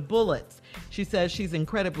remove the bullets. She says she's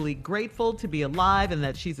incredibly grateful to be alive and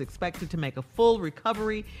that she's expected to make a full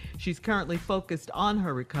recovery. She's currently focused on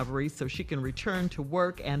her recovery so she can return to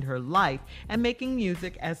work and her life and making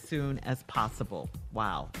music as soon as possible.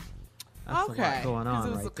 Wow. That's a lot going on.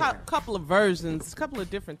 It was right a couple of versions, a couple of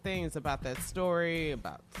different things about that story,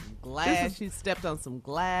 about some glass. She stepped on some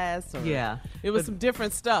glass. Or Yeah. It was some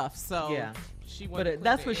different stuff. So Yeah. she went. But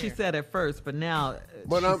that's what she said at first, but now.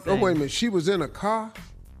 But she's wait a minute. She was in a car?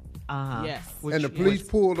 Uh-huh. Yes. And the police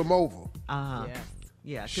pulled them over. Uh-huh. Yes.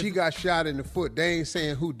 Yeah. She got shot in the foot. They ain't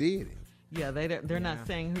saying who did it. Yeah, they're not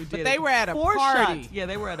saying who did it. But they were at a Four party. Shots. Yeah,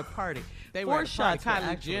 they were at a party. They Four were at a party. shots were Kylie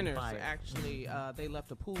actually Jenner's. fired. Actually, they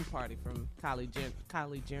left a pool party from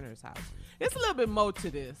Kylie Jenner's house. It's a little bit more to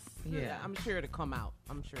this. Yeah. I'm sure it'll come out.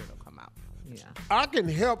 Yeah. I can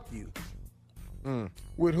help you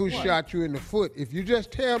with who shot you in the foot if you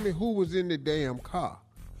just tell me who was in the damn car.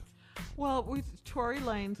 Well, Tory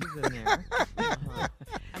Lanez is in there. Uh-huh.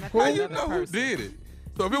 How you know who did it?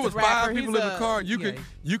 So if it was five people in the car, you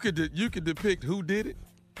could depict who did it.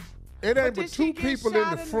 It ain't but two people in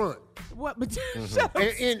the front. What? But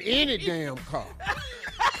in any damn car.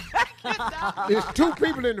 There's two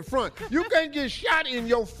people in the front. You can't get shot in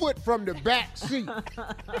your foot from the back seat.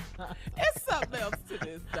 It's something else to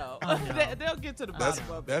this, though. They'll get to the bottom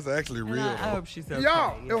of it. That's actually real. I hope she's okay.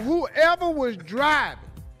 Y'all, and whoever was driving,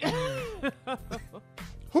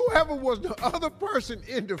 whoever was the other person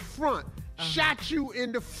in the front, shot you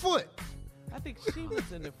in the foot. I think she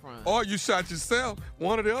was in the front. Or you shot yourself,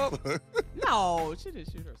 one or the other. No, she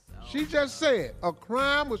didn't shoot herself. She just said a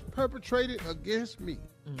crime was perpetrated against me.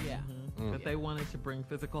 Yeah. But they wanted to bring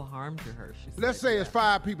physical harm to her. She said. Let's say it's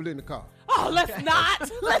 5 people in the car. Oh, let's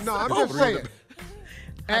not. No, I'm just saying.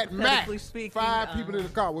 At max, Hypothetically speaking, 5 people in the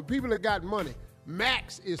car. With people that got money,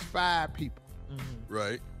 max is 5 people.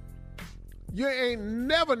 Right. You ain't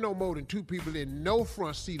never no more than 2 people in no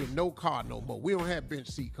front seat of no car no more. We don't have bench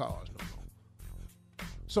seat cars no more.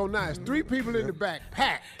 So now it's 3 people in the back,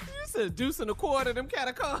 packed. You said a deuce and a quarter, them kind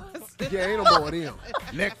of cars. Yeah, ain't no more of them.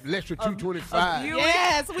 Electric 225.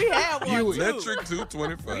 Yes, we have one too. Electric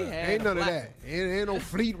 225. Ain't none of that. Ain't no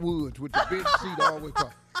Fleetwoods with the bench seat all the way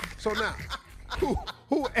across. So now,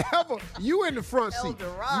 whoever, you in the front seat.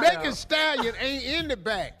 Megan Thee Stallion ain't in the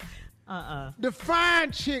back. The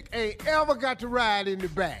fine chick ain't ever got to ride in the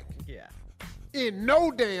back. Yeah. In no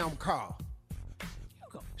damn car.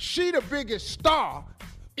 She the biggest star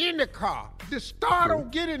in the car. The star don't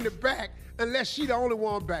get in the back unless she the only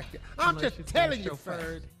one back there. I'm just telling you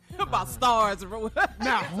facts. About stars.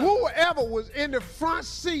 Now, whoever was in the front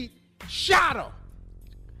seat shot her.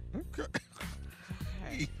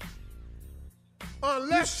 Okay.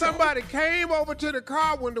 Unless somebody came over to the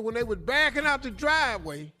car window when they was backing out the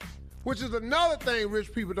driveway, which is another thing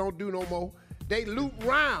rich people don't do no more. They loop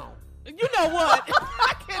round. You know what?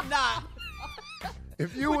 I cannot.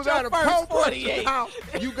 If you With was your at a first poor 48. house,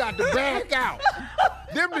 you got to back out.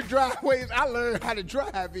 Them the driveways I learned how to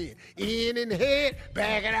drive in and head,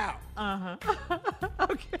 back it out.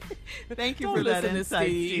 Okay. Thank you Don't for that listen to insight,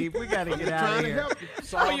 Steve. Steve. We got to get out Trying of to here. help you.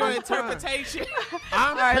 For your interpretation. I'm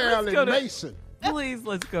All right, let's Carolyn go to- Mason. Please,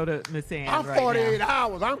 let's go to Miss Ann I'm right 48 now.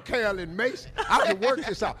 hours. I'm Carolyn Mason. I can work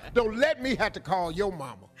this out. Don't let me have to call your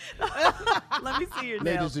mama. Let me see your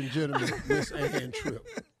nails. Ladies and gentlemen, Miss Ann Tripp.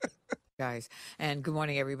 Guys, and good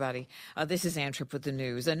morning, everybody. This is Ann Tripp with the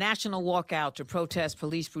news. A national walkout to protest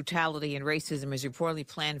police brutality and racism is reportedly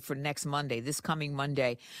planned for next Monday, this coming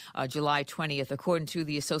Monday, July 20th. According to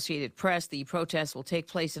the Associated Press, the protest will take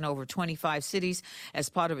place in over 25 cities as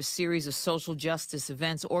part of a series of social justice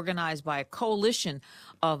events organized by a coalition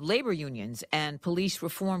of labor unions and police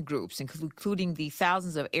reform groups, including the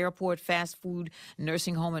thousands of airport, fast food,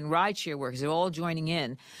 nursing home, and rideshare workers. They're all joining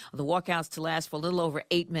in. The walkout's to last for a little over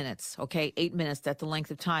 8 minutes. Okay, 8 minutes. That's the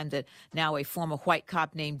length of time that now a former white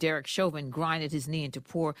cop named Derek Chauvin grinded his knee into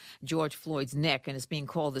poor George Floyd's neck, and it's being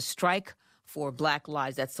called the strike for Black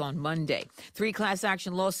Lives. That's on Monday. 3 class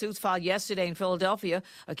action lawsuits filed yesterday in Philadelphia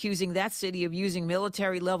accusing that city of using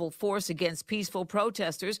military-level force against peaceful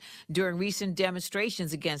protesters during recent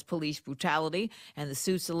demonstrations against police brutality. And the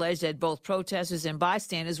suits allege that both protesters and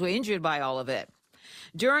bystanders were injured by all of it.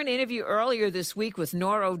 During an interview earlier this week with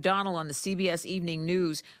Norah O'Donnell on the CBS Evening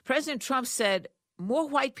News, President Trump said more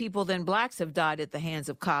white people than blacks have died at the hands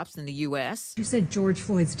of cops in the U.S. You said George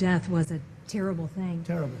Floyd's death was a terrible thing.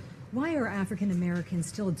 Terrible. Why are African Americans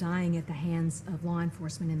still dying at the hands of law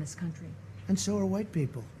enforcement in this country? And so are white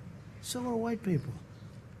people. So are white people.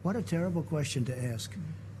 What a terrible question to ask.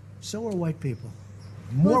 So are white people.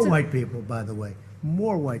 More white people, by the way.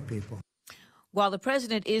 More white people. While the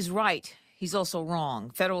president is right, he's also wrong.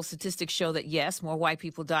 Federal statistics show that, yes, more white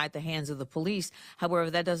people die at the hands of the police. However,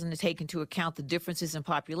 that doesn't take into account the differences in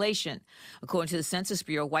population. According to the Census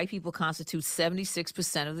Bureau, white people constitute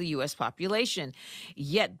 76% of the U.S. population,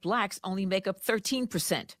 yet blacks only make up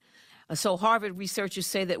 13%. So Harvard researchers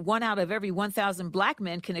say that 1 out of every 1,000 black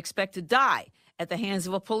men can expect to die at the hands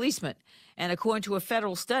of a policeman. And according to a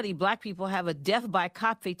federal study, black people have a death by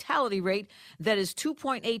cop fatality rate that is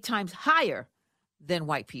 2.8 times higher than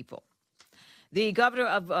white people. The governor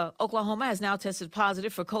of Oklahoma has now tested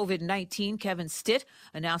positive for COVID-19. Kevin Stitt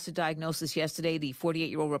announced a diagnosis yesterday. The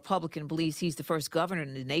 48-year-old Republican believes he's the first governor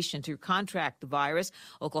in the nation to contract the virus.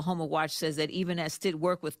 Oklahoma Watch says that even as Stitt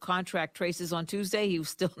worked with contract tracers on Tuesday, he was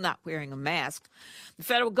still not wearing a mask. The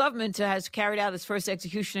federal government has carried out its first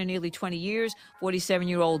execution in nearly 20 years.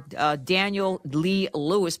 47-year-old Daniel Lee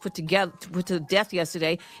Lewis put to death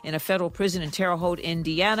yesterday in a federal prison in Terre Haute,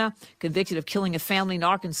 Indiana, convicted of killing a family in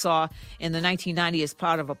Arkansas in the 1990 as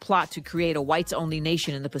part of a plot to create a whites-only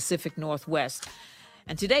nation in the Pacific Northwest.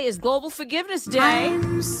 And today is Global Forgiveness Day.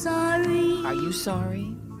 I'm sorry. Are you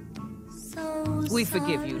sorry? So We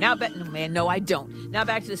forgive you. Now, no, I don't. Now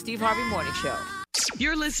back to the Steve Harvey Morning Show.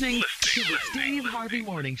 You're listening to the Steve Harvey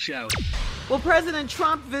Morning Show. Well, President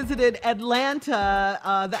Trump visited Atlanta,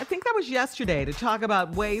 I think that was yesterday, to talk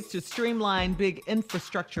about ways to streamline big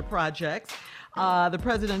infrastructure projects. The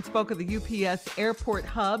president spoke of the UPS airport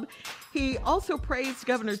hub. He also praised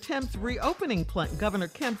Governor Kemp's reopening plan.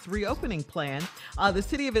 The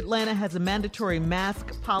city of Atlanta has a mandatory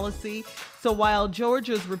mask policy. So while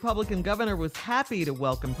Georgia's Republican governor was happy to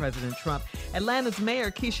welcome President Trump, Atlanta's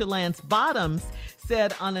Mayor Keisha Lance Bottoms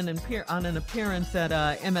said on an appearance at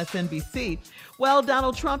MSNBC, well,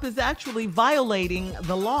 Donald Trump is actually violating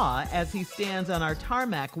the law as he stands on our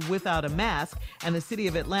tarmac without a mask, and the city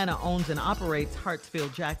of Atlanta owns and operates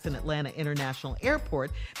Hartsfield-Jackson Atlanta International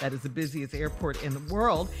Airport. That is the busiest airport in the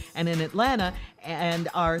world. And in Atlanta and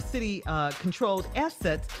our city-controlled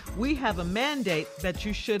assets, we have a mandate that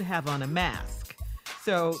you should have on a mask.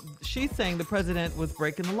 So she's saying the president was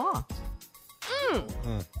breaking the law.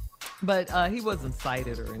 But he wasn't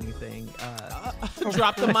cited or anything.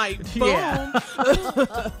 Drop the mic. Yeah.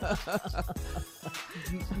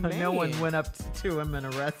 Boom. No one went up to him and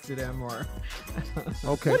arrested him or. Okay,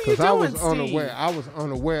 What are you because I was doing, unaware. Steve? I was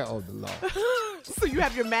unaware of the law. So you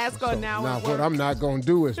have your mask on now. Now at what work? I'm not going to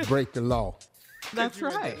do is break the law. That's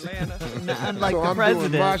right. Atlanta. Unlike so the I'm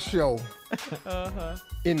president. doing my show Uh-huh.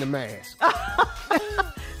 in the mask.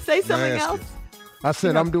 Say something Nasty. else. I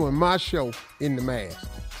said I'm doing my show in the mask.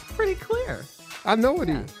 Pretty clear. I know it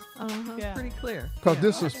is Yeah. Pretty clear. because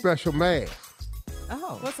this is a special mask.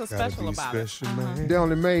 Oh. What's so Gotta special be about special, it? man. They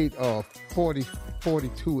only made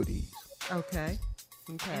 42 of these. Okay.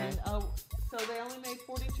 Okay. And so they only made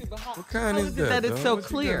 42. But how kind how is is it that, that it's though? so What you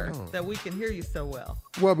clear got on? that we can hear you so well?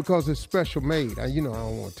 Well, because it's special made. I don't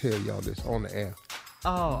want to tell y'all this on the air.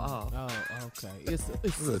 Oh. Oh, okay. It's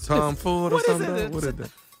Is it Tom Ford or what is something? it? What is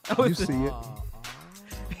that? Oh, You it's see it.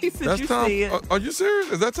 He said That's you Tom. see it. Are you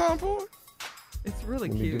serious? Is that Tom Ford? It's really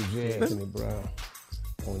Let me do cute. Anthony Brown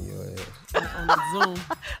on your ass. on the Zoom.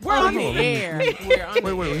 We're on the air. We're on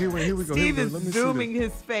the Wait, here we go. Steve Here is we go. Let me see zooming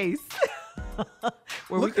his face where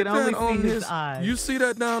we Look can at only that on see his eyes. You see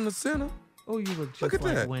that down the center? Oh, you look just Look at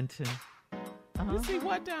like that. Winton. You see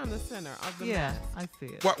what down the center of the Yeah, mask? I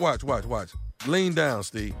see it. Watch. Lean down,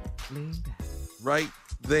 Steve. Lean back. Right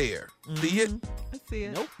there. See it? I see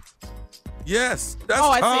it. Nope. Yes. That's Oh,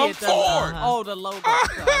 I Tom see it. Ford. Oh, the logo.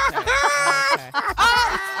 Okay.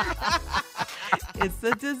 It's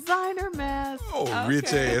a designer mask. Oh,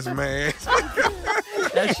 rich ass man.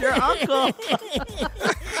 That's your uncle.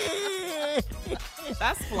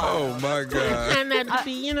 That's fly. Oh my God. I'm not to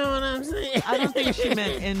be, you know what I'm saying? I don't think she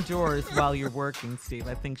meant indoors while you're working, Steve.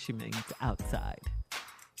 I think she meant outside.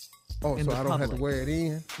 Oh, In so the I don't have to public. wear it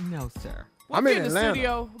in? No, sir. I'm You're in in the Atlanta.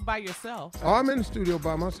 studio by yourself. Oh, I'm in the studio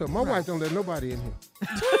by myself. My wife don't let nobody in here.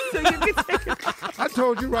 So you can take it off. I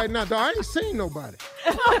told you right now, dog, I ain't seen nobody.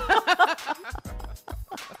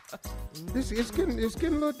 It's getting a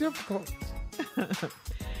little difficult.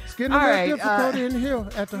 It's getting a little difficult in here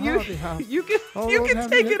at the Harvey house. You can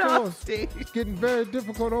take it off, Steve. It's getting very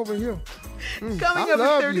difficult over here. Coming I up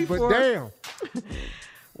love at 34. you, but damn.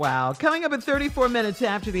 Wow. Coming up at 34 minutes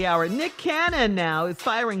after the hour, Nick Cannon now is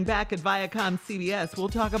firing back at Viacom CBS. We'll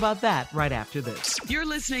talk about that right after this. You're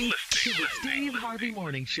listening to the Steve Harvey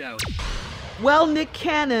Morning Show. Well, Nick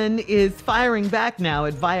Cannon is firing back now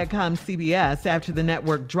at Viacom CBS after the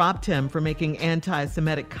network dropped him for making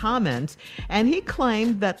anti-Semitic comments, and he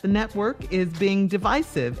claimed that the network is being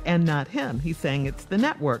divisive and not him. He's saying it's the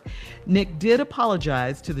network. Nick did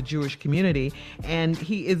apologize to the Jewish community, and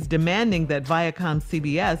he is demanding that Viacom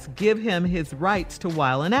CBS give him his rights to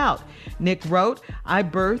Wildin' Out. Nick wrote, "I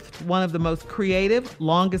birthed one of the most creative,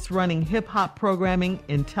 longest-running hip-hop programming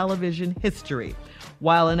in television history."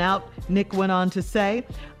 Wildin' Out, Nick went on to say,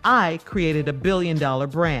 "I created a billion-dollar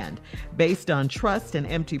brand. Based on trust and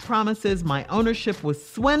empty promises, my ownership was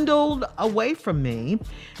swindled away from me."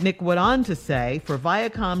 Nick went on to say, "For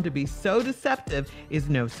Viacom to be so deceptive is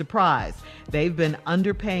no surprise. They've been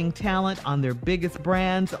underpaying talent on their biggest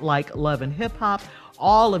brands like Love and Hip Hop,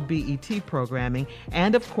 all of BET programming,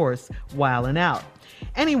 and of course, Wildin' Out."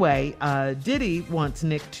 Anyway, Diddy wants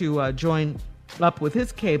Nick to join up with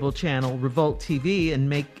his cable channel, Revolt TV, and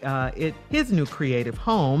make it his new creative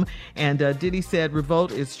home. And Diddy said,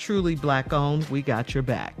 "Revolt is truly black-owned. We got your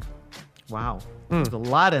back." Wow. There's a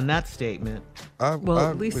lot in that statement.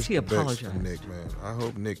 At least he apologized. Nick, man. I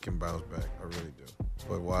hope Nick can bounce back. I really do.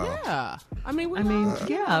 But wow. Yeah. Nick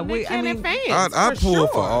we Cannon fans. I pull sure.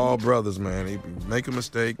 for all brothers, man. He make a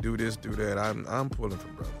mistake, do this, do that. I'm pulling for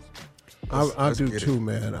brothers. I do too,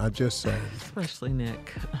 man. I just say. Especially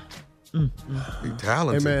Nick. Be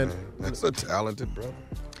talented, Hey, man. That's a talented brother.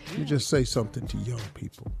 You just say something to young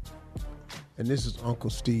people. And this is Uncle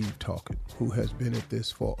Steve talking, who has been at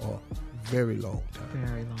this for a very long time.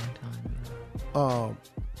 Very long time.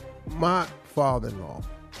 My father-in-law,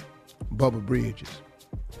 Bubba Bridges,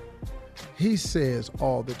 he says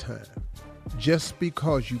all the time, just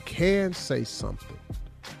because you can say something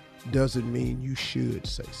doesn't mean you should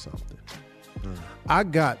say something. I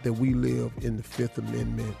got that we live in the Fifth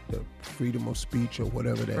Amendment, the freedom of speech or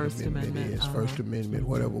whatever that amendment is. First Amendment,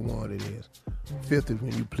 whatever one it is. Fifth is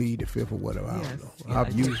when you plead the fifth or whatever. I don't know. Yeah,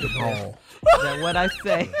 I've used them all. Is that what I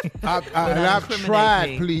say? I've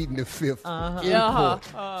tried pleading the fifth in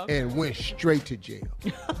court and went straight to jail.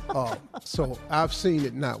 So I've seen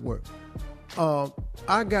it not work.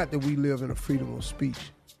 I got that we live in a freedom of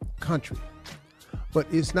speech country, but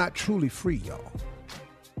it's not truly free, y'all.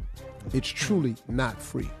 It's truly not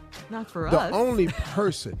free. Not for us. The only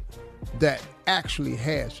person that actually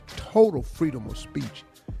has total freedom of speech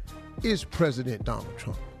is President Donald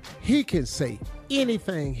Trump. He can say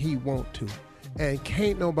anything he wants to, and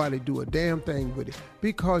can't nobody do a damn thing with it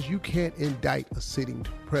because you can't indict a sitting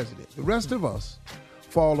president. The rest of us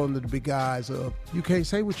fall under the big guise of you can't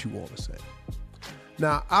say what you want to say.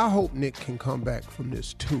 Now, I hope Nick can come back from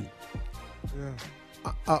this too.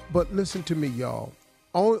 Yeah. But listen to me, y'all.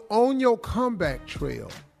 On your comeback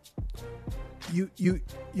trail,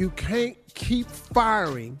 you can't keep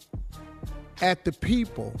firing at the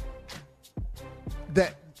people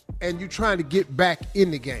and you're trying to get back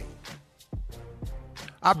in the game.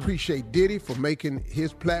 I appreciate Diddy for making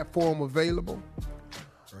his platform available.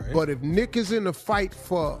 Right. But if Nick is in the fight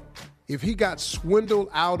if he got swindled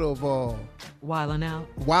out of Wildin'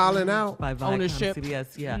 Out by Viacom ownership.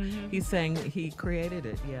 CBS, yeah. Mm-hmm. He's saying he created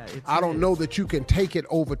it. Yeah, I don't know that you can take it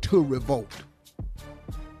over to Revolt.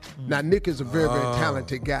 Now Nick is a very, very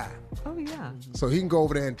talented guy. Oh yeah. So he can go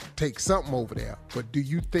over there and take something over there. But do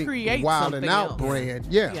you think Create the Wildin' Out else. brand,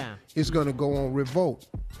 is going to go on Revolt?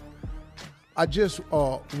 I just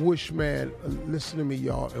wish, man, listen to me,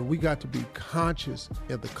 y'all, and we got to be conscious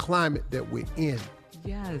of the climate that we're in.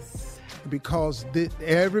 Yes. Because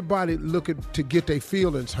everybody looking to get their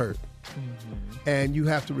feelings hurt. Mm-hmm. And you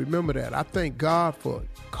have to remember that. I thank God for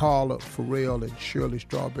Carla, Sheryl, and Shirley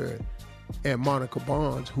Strawberry and Monica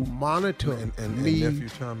Barnes, who monitor and me. nephew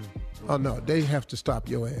Tommy. Oh, no, they have to stop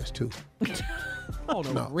your ass, too.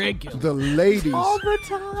 Regular. The ladies all the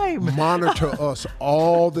time monitor us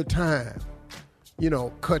all the time. You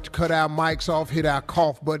know, cut our mics off, hit our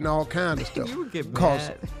cough button, all kind of stuff. You would get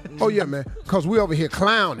mad. Oh, yeah, man. Because we over here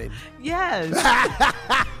clowning. Yes.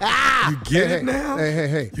 You get it now?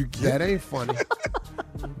 Hey. You get that ain't funny.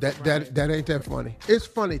 That ain't that funny. It's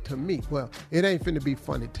funny to me. Well, it ain't finna be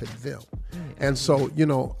funny to them. And so, you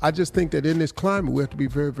know, I just think that in this climate, we have to be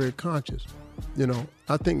very, very conscious. You know,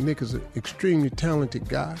 I think Nick is an extremely talented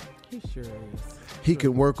guy. He sure is. He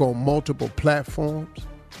can work on multiple platforms.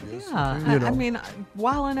 Yeah, You know. I mean,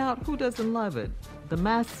 Wildin' Out, who doesn't love it? The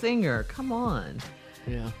Masked Singer, come on.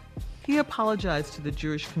 Yeah. He apologized to the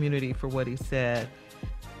Jewish community for what he said,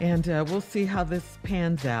 and we'll see how this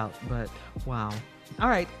pans out, but wow. All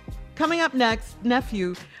right, coming up next,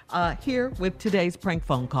 Nephew here with today's prank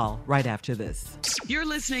phone call right after this. You're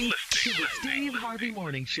listening to the Steve Harvey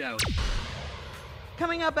Morning Show.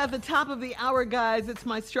 Coming up at the top of the hour, guys, it's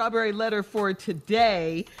my strawberry letter for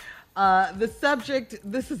today. The subject,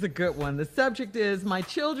 this is a good one. The subject is my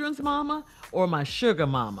children's mama or my sugar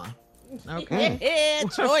mama. Okay. Yeah,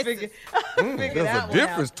 choices. There's a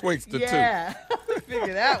difference twixt the two. Yeah,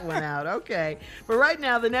 figure that one out. Okay. But right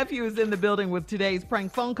now, the nephew is in the building with today's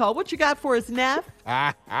prank phone call. What you got for us, Neff?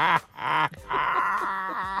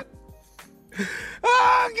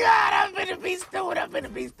 Oh, God, I'm finna be stupid.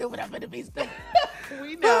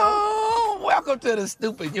 We know. Oh, welcome to the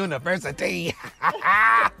stupid university.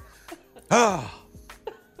 Oh,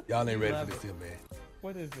 y'all ain't ready for this here, man.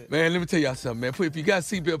 What is it? Man, let me tell y'all something, man. If you got a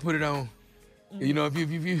seatbelt, put it on. You know, if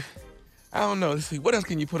you, I don't know. Let's see. What else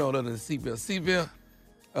can you put on other than seatbelt?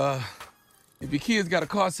 Seatbelt. If your kids got a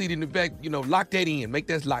car seat in the back, you know, lock that in. Make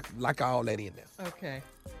that lock all that in there. Okay.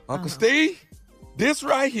 Uncle Steve, this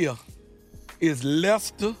right here is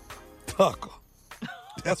Lester Tucker.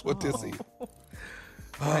 That's what this is.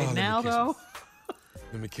 Right now, though.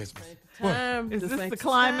 Let me catch me. Is this the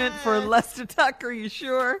climate for Lester Tucker? You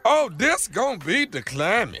sure? Oh, this gonna be the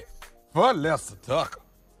climate for Lester Tucker.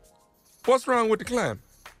 What's wrong with the climate?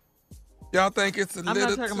 Y'all think it's a little I'm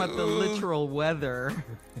not talking about the literal weather.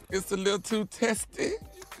 It's a little too testy?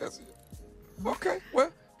 Okay,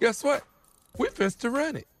 well, guess what? We finna to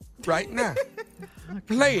run it right now.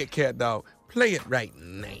 Play it, cat dog. Play it right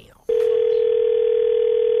now.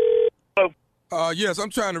 Yes, I'm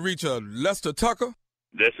trying to reach Lester Tucker.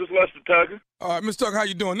 This is Lester Tucker. All right, Mr. Tucker, how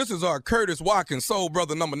you doing? This is Curtis Watkins, Soul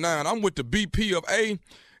Brother number 9. I'm with the BP of A,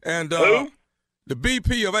 and Who? The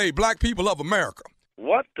BP of A, Black People of America.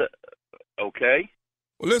 What the? Okay.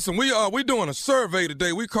 Well, listen, we doing a survey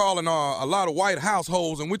today. We calling a lot of white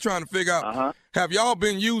households, and we're trying to figure out, have y'all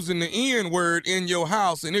been using the N-word in your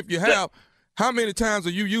house? And if you have, how many times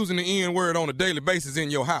are you using the N-word on a daily basis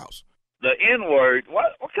in your house? The N-word?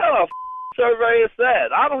 What kind of survey is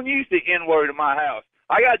that? I don't use the N-word in my house.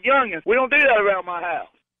 I got youngins. We don't do that around my house.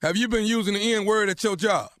 Have you been using the N-word at your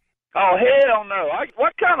job? Oh, hell no.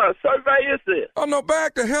 What kind of survey is this? Oh, no,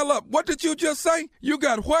 back the hell up. What did you just say? You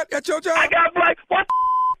got what at your job? I got black. What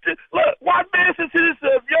the look, what business is this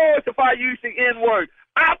of yours if I use the N-word?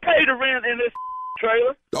 I pay the rent in this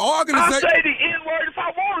trailer. The organization. I say the N-word if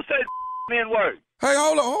I want to say the N-word. Hey,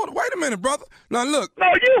 hold on. Wait a minute, brother. Now, look. No,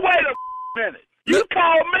 you wait a minute. You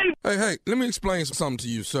call me. Hey, let me explain something to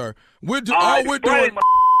you, sir. All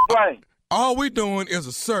we're doing is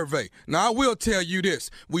a survey. Now, I will tell you this.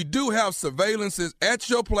 We do have surveillances at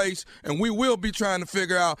your place, and we will be trying to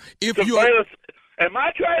figure out if you are... At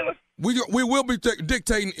my trailer? We will be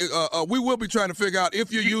dictating, we will be trying to figure out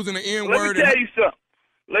if you're using the N-word. Let me tell you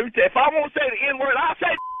something. If I want to say the N-word, I'll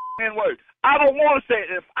say the N-word. I don't want to say it.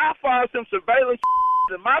 If I find some surveillance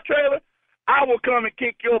in my trailer, I will come and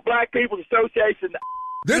kick your Black People's Association.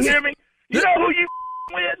 You hear me? You know who you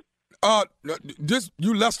with?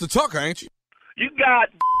 You Lester Tucker, ain't you? You got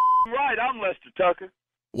right. I'm Lester Tucker.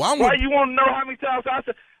 Well, why you want to know how many times I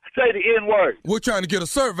say the N-word? We're trying to get a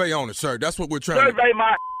survey on it, sir. That's what we're trying to survey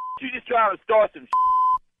my. You just trying to start some.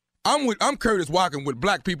 I'm Curtis Watkins with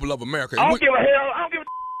Black People of America. I don't give a hell. I don't give a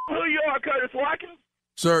who you are, Curtis Watkins.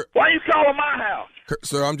 Sir. Why you calling my house?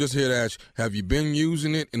 Sir, I'm just here to ask, have you been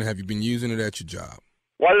using it, and have you been using it at your job?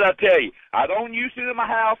 What did I tell you? I don't use it in my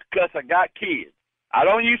house because I got kids. I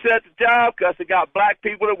don't use it at the job because I got black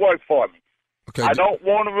people that work for me. Okay. I don't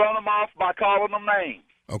want to run them off by calling them names.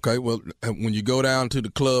 Okay, well, when you go down to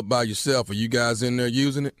the club by yourself, are you guys in there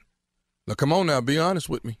using it? Now, come on now, be honest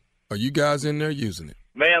with me. Are you guys in there using it?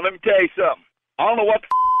 Man, let me tell you something. I don't know what the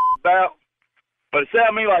about, but it sounds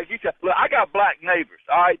to me like you said, look, I got black neighbors,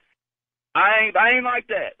 all right? I ain't like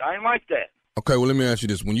that. I ain't like that. Okay, well, let me ask you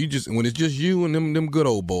this. When it's just you and them good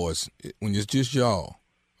old boys, when it's just y'all,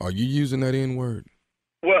 are you using that N-word?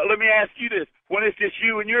 Well, let me ask you this. When it's just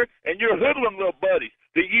you and your hoodlum little buddies,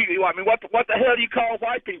 what the hell do you call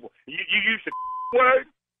white people? You use the word?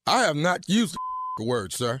 I have not used the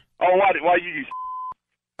word, sir. Oh, why you use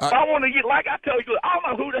I want to get, like I told you, I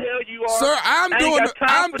don't know who the hell you are. Sir, I'm doing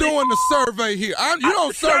the survey here. You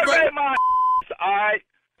don't survey my all right.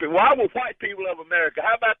 Why with white people of America?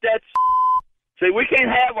 How about that? See, we can't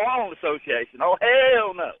have our own association. Oh,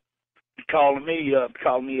 hell no. Calling me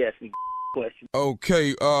asking question.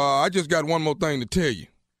 Okay, I just got one more thing to tell you.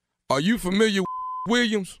 Are you familiar with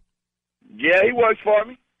Williams? Yeah, he works for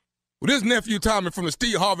me. Well, this nephew Tommy from the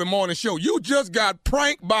Steve Harvey Morning Show, you just got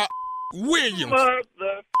pranked by Williams.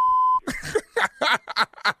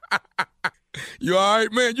 You all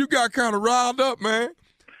right, man? You got kind of riled up, man.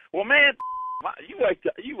 Well, man, you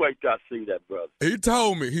wait till I see that, brother. He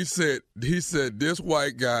told me, he said this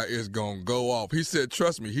white guy is going to go off. He said,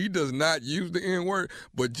 trust me, he does not use the N-word,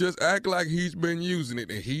 but just act like he's been using it,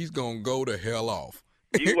 and he's going to go the hell off.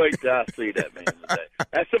 You wait till I see that man today.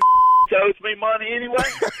 That's some owes me money anyway.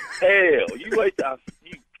 Hell, you wait till I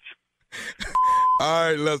see. All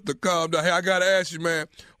right, Lester, calm down. Hey, I got to ask you, man,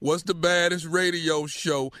 what's the baddest radio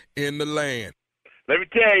show in the land? Let me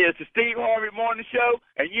tell you, it's the Steve Harvey Morning Show,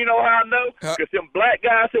 and you know how I know? Because them black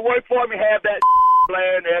guys that work for me have that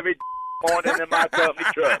playing every morning in my company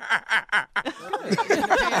truck.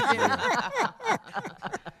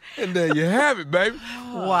 And there you have it, baby.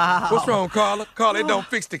 Wow. What's wrong, Carla? Carla, it don't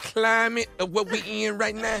fix the climate of what we in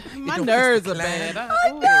right now. My nerves are bad.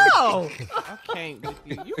 I know. I can't with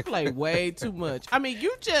you. You play way too much. I mean,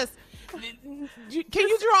 you just... Can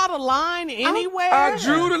you draw the line anywhere? I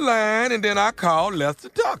drew the line, and then I called Lester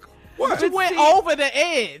Tucker. What? You went over the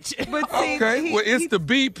edge. But see, okay, well, it's the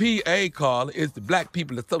BPA, Carla. It's the Black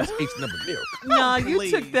People Association of America. No, you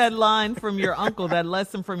took that line from your uncle, that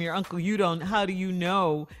lesson from your uncle. How do you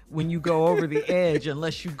know when you go over the edge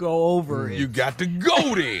unless you go over it? You got to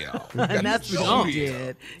go there. And that's what you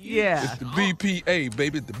did. Yeah. It's the BPA,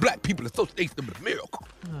 baby. It's the Black People Association of America.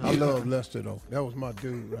 I love Lester, though. That was my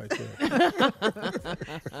dude right there.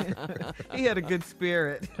 He had a good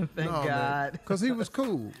spirit, thank God. Because he was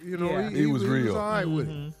cool. You know, Yeah. he was real. He was all right with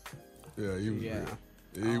it. Yeah, he was real.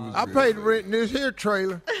 He was I real. paid rent in this here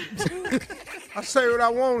trailer. I say what I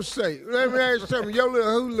want to say. Let me ask you something. Your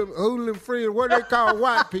little hoodlum friend, what they call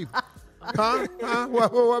white people? Huh?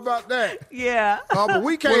 What about that? Yeah. Oh, but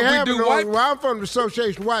we can't have it. Well, I'm from the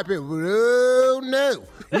Association of White People. Oh, no.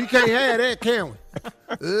 We can't have that, can we?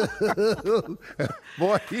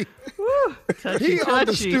 Boy, he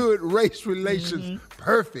understood race relations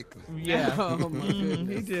perfectly. Yeah. Oh, my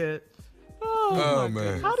goodness. He did. Oh,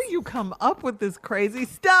 man. How do you come up with this crazy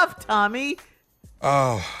stuff, Tommy?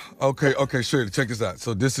 Oh, okay, Shirley, check this out.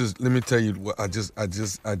 So this is, let me tell you what I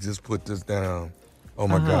just put this down. Oh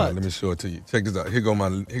my God, let me show it to you. Check this out. Here go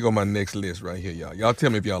my next list right here, y'all. Y'all tell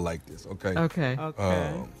me if y'all like this, okay? Okay.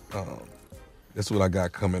 This is what I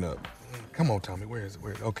got coming up. Come on, Tommy, where is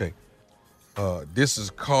it? Okay. This is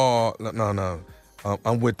called,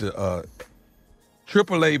 I'm with the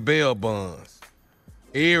AAA bail bonds.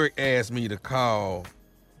 Eric asked me to call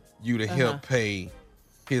you to help pay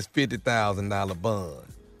his $50,000 bond.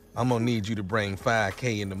 I'm gonna need you to bring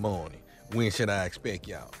 $5K in the morning. When should I expect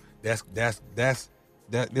y'all? That's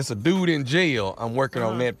a dude in jail. I'm working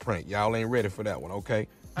on that prank. Y'all ain't ready for that one, okay?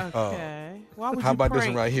 Okay. Why would how you about prank? this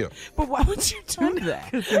one right here? But why would you do that?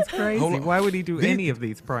 It's crazy. Why would he do any of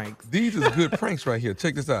these pranks? These is good pranks right here.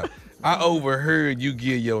 Check this out. I overheard you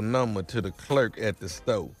give your number to the clerk at the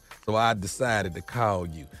store, so I decided to call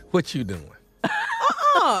you. What you doing? You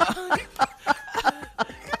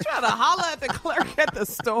trying to holler at the clerk at the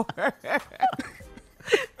store.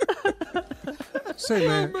 Say,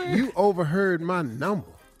 man, you overheard my number.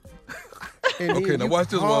 Okay, now watch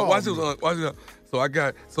this one. Watch this one. So I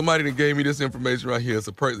got somebody that gave me this information right here. It's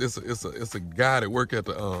a guy that work at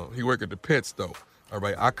the pet store. All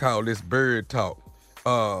right, I call this bird talk.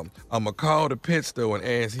 I'm gonna call the pet store and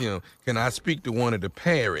ask him, can I speak to one of the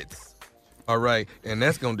parrots? All right, and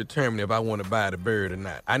that's gonna determine if I want to buy the bird or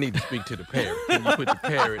not. I need to speak to the parrot. Can you put the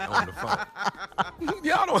parrot on the phone?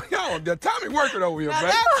 y'all don't. Tommy working over here, now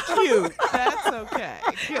man. That's cute. That's okay.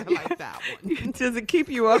 I like that one. Does it keep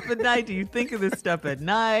you up at night? Do you think of this stuff at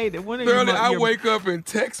night? Shirley, I wake up and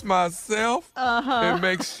text myself and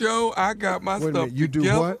make sure I got my stuff You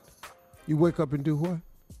together. do what? You wake up and do what?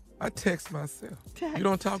 I text myself. You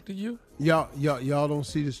don't talk to you? Y'all don't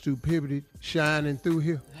see the stupidity shining through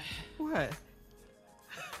here?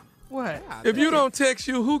 What? If you don't text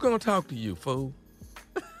you, who gonna talk to you, fool?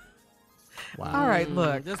 Wow. All right,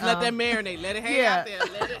 look. Just let that marinate. Let it hang out there.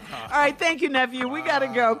 Let it. All right, thank you, nephew. We got to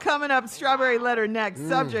go. Coming up, Strawberry Letter next.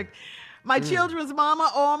 Subject, my children's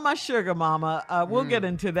mama or my sugar mama. We'll get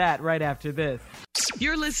into that right after this.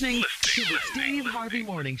 You're listening to the Steve Harvey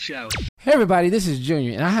Morning Show. Hey everybody, this is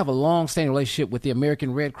Junior, and I have a long-standing relationship with the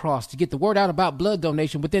American Red Cross to get the word out about blood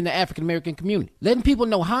donation within the African American community, letting people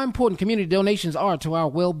know how important community donations are to our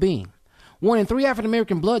well-being. 1 in 3 African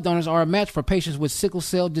American blood donors are a match for patients with sickle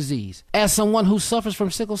cell disease. As someone who suffers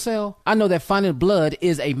from sickle cell, I know that finding blood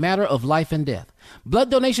is a matter of life and death.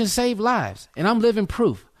 Blood donations save lives, and I'm living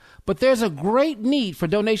proof. But there's a great need for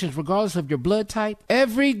donations regardless of your blood type.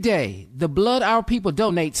 Every day, the blood our people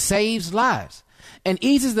donate saves lives and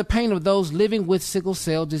eases the pain of those living with sickle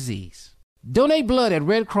cell disease. Donate blood at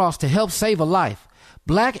Red Cross to help save a life.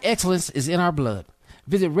 Black excellence is in our blood.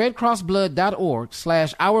 Visit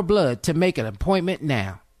redcrossblood.org/ourblood to make an appointment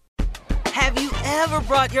now. Have you ever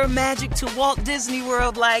brought your magic to Walt Disney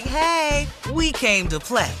World like, hey, we came to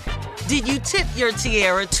play? Did you tip your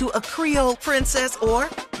tiara to a Creole princess or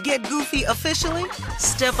get goofy officially?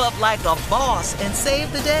 Step up like a boss and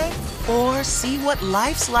save the day? Or see what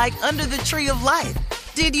life's like under the tree of life?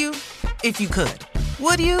 Did you? If you could.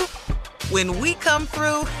 Would you? When we come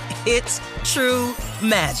through, it's true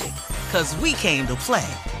magic. 'Cause we came to play.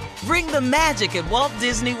 Bring the magic at Walt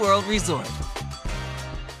Disney World Resort.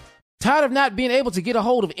 Tired of not being able to get a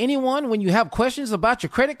hold of anyone when you have questions about your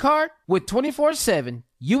credit card? With 24/7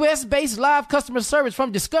 U.S.-based live customer service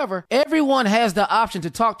from Discover, everyone has the option to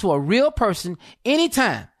talk to a real person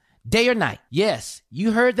anytime, day or night. Yes,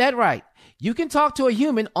 you heard that right. You can talk to a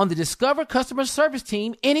human on the Discover customer service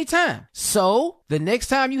team anytime. So, the next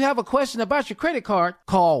time you have a question about your credit card,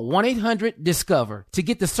 call 1-800-DISCOVER to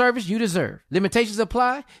get the service you deserve. Limitations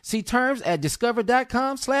apply. See terms at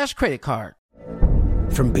discover.com/creditcard.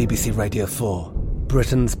 From BBC Radio 4,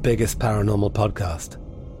 Britain's biggest paranormal podcast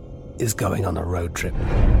is going on a road trip.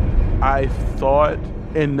 I thought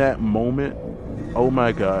in that moment, oh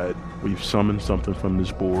my God, we've summoned something from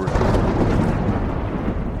this board.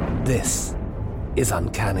 This is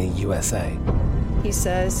Uncanny USA. He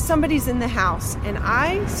says, somebody's in the house, and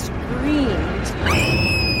I screamed.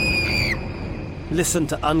 Listen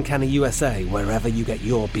to Uncanny USA wherever you get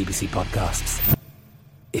your BBC podcasts,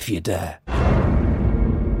 if you dare.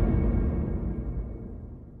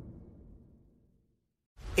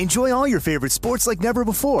 Enjoy all your favorite sports like never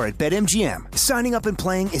before at BetMGM. Signing up and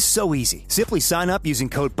playing is so easy. Simply sign up using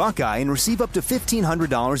code Buckeye and receive up to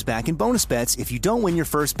 $1,500 back in bonus bets if you don't win your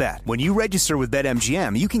first bet. When you register with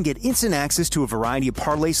BetMGM, you can get instant access to a variety of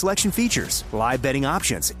parlay selection features, live betting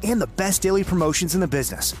options, and the best daily promotions in the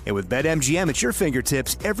business. And with BetMGM at your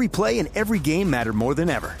fingertips, every play and every game matter more than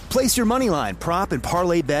ever. Place your moneyline, prop, and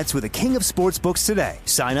parlay bets with the king of sportsbooks today.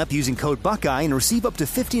 Sign up using code Buckeye and receive up to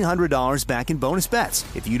 $1,500 back in bonus bets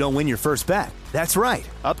if you don't win your first bet. That's right,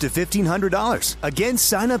 up to $1,500. Again,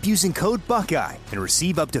 sign up using code Buckeye and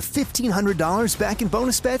receive up to $1,500 back in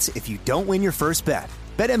bonus bets if you don't win your first bet.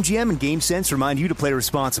 BetMGM and GameSense remind you to play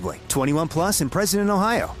responsibly. 21 plus and present in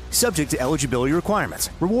Ohio. Subject to eligibility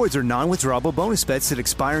requirements. Rewards are non-withdrawable bonus bets that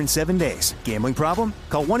expire in 7 days. Gambling problem?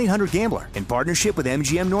 Call 1-800-GAMBLER in partnership with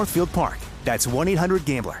MGM Northfield Park. That's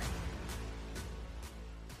 1-800-GAMBLER.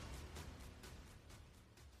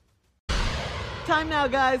 Time now,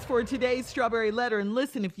 guys, for today's Strawberry Letter. And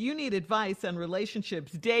listen, if you need advice on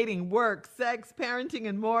relationships, dating, work, sex, parenting,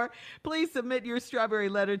 and more, please submit your Strawberry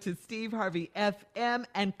Letter to Steve Harvey FM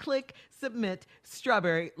and click Submit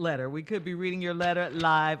Strawberry Letter. We could be reading your letter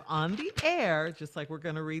live on the air, just like we're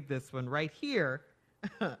going to read this one right here,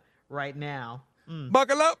 right now.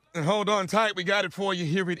 Buckle up and hold on tight. We got it for you.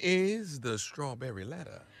 Here it is, the Strawberry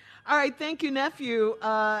Letter. All right, thank you, nephew.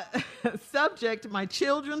 Subject, my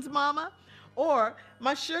children's mama. Or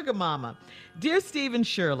my sugar mama. Dear Steve and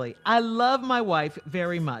Shirley, I love my wife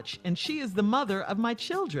very much, and she is the mother of my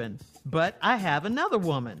children. But I have another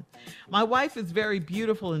woman. My wife is very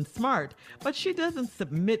beautiful and smart, but she doesn't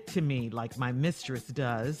submit to me like my mistress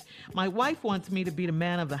does. My wife wants me to be the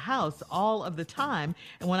man of the house all of the time,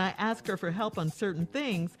 and when I ask her for help on certain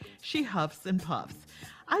things, she huffs and puffs.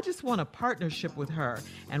 I just want a partnership with her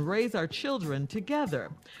and raise our children together.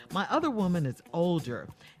 My other woman is older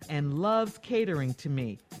and loves catering to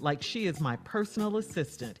me like she is my personal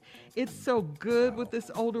assistant. It's so good with this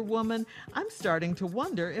older woman, I'm starting to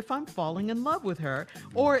wonder if I'm falling in love with her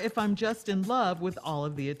or if I'm just in love with all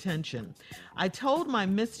of the attention. I told my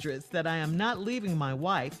mistress that I am not leaving my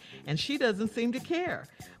wife, and she doesn't seem to care.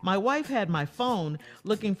 My wife had my phone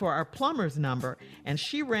looking for our plumber's number, and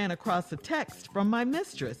she ran across a text from my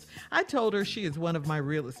mistress. I told her she is one of my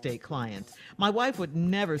real estate clients. My wife would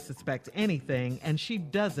never suspect anything, and she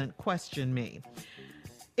doesn't question me.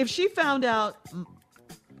 If she found out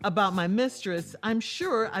about my mistress, I'm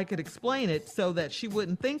sure I could explain it so that she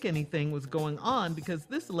wouldn't think anything was going on, because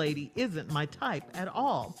this lady isn't my type at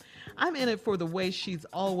all. I'm in it for the way she's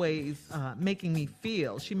always making me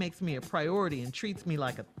feel. She makes me a priority and treats me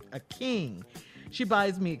like a king. She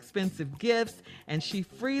buys me expensive gifts, and she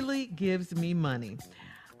freely gives me money.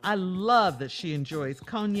 I love that she enjoys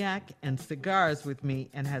cognac and cigars with me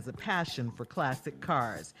and has a passion for classic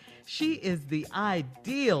cars. She is the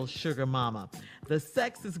ideal sugar mama. The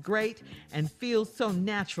sex is great and feels so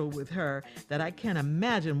natural with her that I can't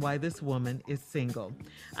imagine why this woman is single.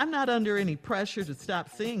 I'm not under any pressure to stop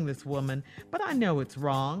seeing this woman, but I know it's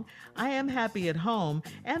wrong. I am happy at home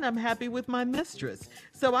and I'm happy with my mistress,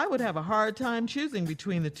 so I would have a hard time choosing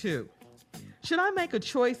between the two. Should I make a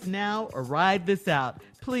choice now or ride this out?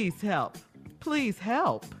 Please help. Please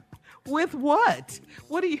help. With what?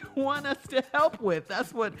 What do you want us to help with?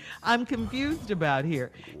 That's what I'm confused about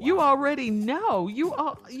here. You already know. You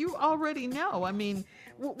already know. I mean,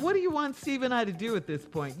 what do you want Steve and I to do at this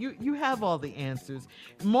point? You have all the answers.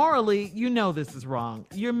 Morally, you know this is wrong.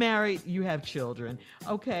 You're married. You have children.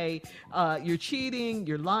 Okay, you're cheating.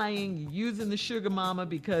 You're lying. You're using the sugar mama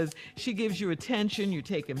because she gives you attention. You're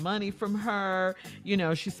taking money from her. You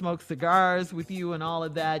know, she smokes cigars with you and all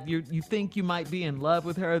of that. You think you might be in love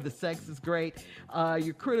with her. The sex is great.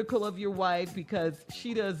 You're critical of your wife because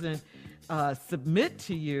she doesn't submit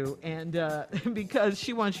to you and because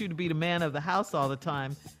she wants you to be the man of the house all the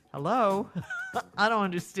time. Hello? I don't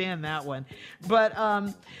understand that one. But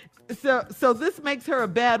so this makes her a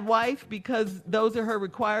bad wife because those are her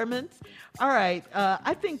requirements. All right.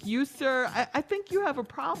 I think you, sir, I think you have a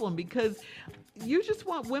problem because you just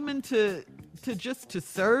want women to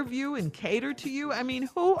serve you and cater to you. I mean,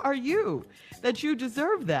 who are you that you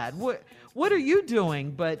deserve that? What are you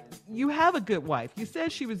doing? But you have a good wife. You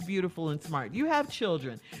said she was beautiful and smart. You have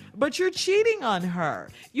children, but you're cheating on her.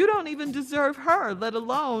 You don't even deserve her, let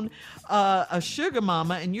alone a sugar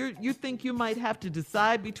mama. And you think you might have to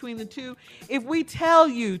decide between the two. If we tell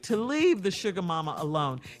you to leave the sugar mama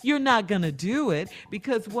alone, you're not going to do it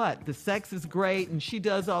because what? The sex is great and she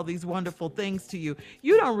does all these wonderful things to you.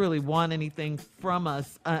 You don't really want anything from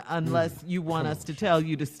us unless you want us to tell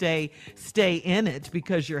you to stay in it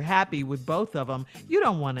because you're happy with both of them. You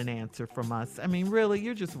don't want an answer from us. I mean, really,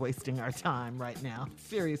 you're just wasting our time right now.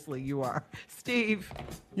 Seriously, you are. Steve.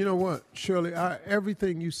 You know what, Shirley,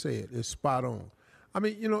 everything you said is spot on. I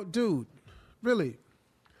mean, you know, dude, really,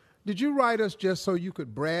 did you write us just so you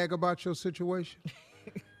could brag about your situation?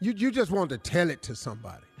 You just wanted to tell it to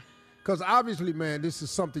somebody. Because obviously, man, this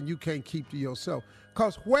is something you can't keep to yourself.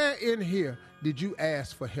 Because where in here did you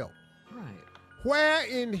ask for help? Right. Where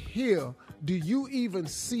in here do you even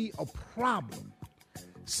see a problem?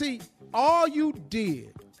 See, all you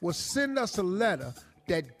did was send us a letter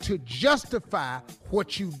that to justify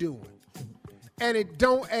what you doing. And it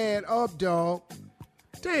don't add up, dog.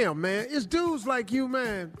 Damn, man, it's dudes like you,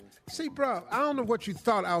 man. See, bro, I don't know what you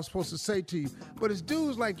thought I was supposed to say to you, but it's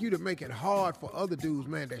dudes like you that make it hard for other dudes,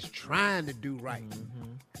 man, that's trying to do right.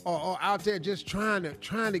 Or out there just trying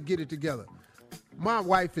to get it together. My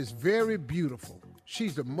wife is very beautiful.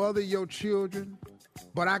 She's the mother of your children,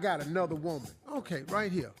 but I got another woman. Okay,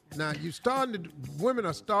 right here. Now, women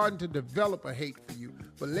are starting to develop a hate for you,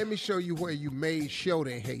 but let me show you where you made sure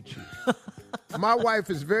they hate you. My wife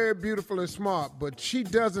is very beautiful and smart, but she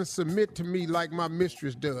doesn't submit to me like my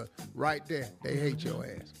mistress does. Right there, they hate your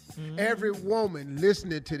ass. Every woman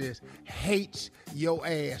listening to this hates your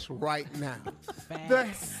ass right now. The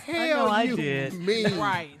hell you mean,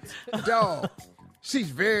 right, dog?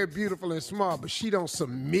 She's very beautiful and smart, but she don't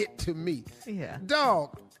submit to me. Yeah,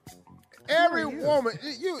 dog. Every woman,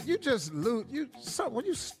 you just lose. You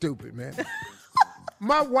stupid, man.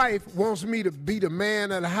 My wife wants me to be the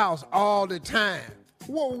man of the house all the time.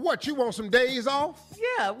 What? You want some days off?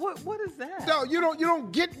 Yeah. What is that? No, you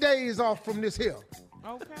don't get days off from this here.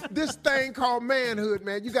 Okay. This thing called manhood,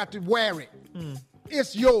 man. You got to wear it.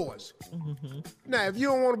 It's yours. Now, if you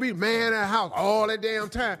don't want to be the man of the house all that damn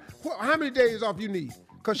time, how many days off you need?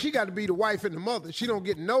 Because she got to be the wife and the mother. She don't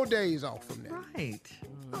get no days off from that. Right.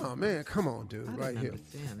 Oh, man, come on, dude, right here.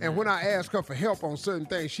 And when I ask her for help on certain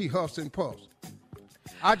things, she huffs and puffs.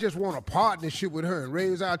 I just want a partnership with her and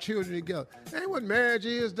raise our children together. That ain't what marriage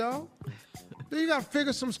is, dog. Then you got to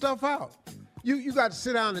figure some stuff out. You got to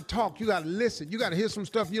sit down and talk. You got to listen. You got to hear some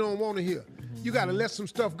stuff you don't want to hear. You got to let some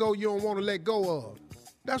stuff go you don't want to let go of.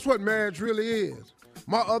 That's what marriage really is.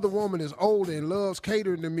 My other woman is older and loves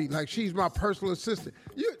catering to me like she's my personal assistant.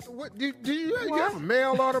 Do you have a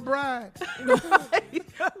mail order bride?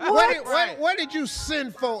 What did you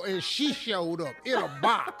send for and she showed up in a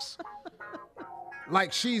box?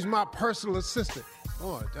 Like she's my personal assistant.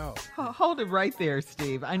 Oh, dog. Hold it right there,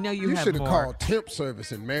 Steve. I know you have more. You should have called temp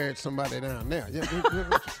service and married somebody down there.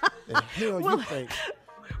 The hell you think?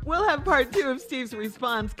 We'll have part 2 of Steve's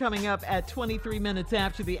response coming up at 23 minutes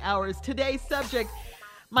after the hours. Today's subject,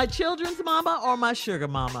 My children's mama or my sugar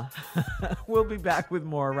mama? We'll be back with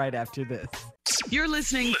more right after this. You're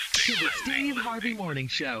listening to the Steve Harvey Morning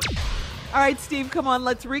Show. All right, Steve, come on.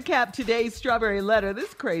 Let's recap today's Strawberry Letter.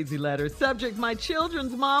 This crazy letter. Subject, my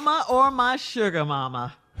children's mama or my sugar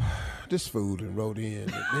mama? This fool that wrote in.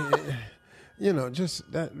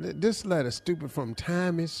 This letter stupid from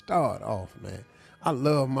time it start off, man. I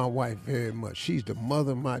love my wife very much. She's the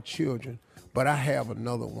mother of my children, but I have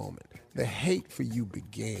another woman. The hate for you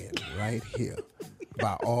began right here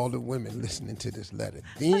by all the women listening to this letter.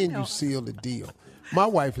 Then you seal the deal. My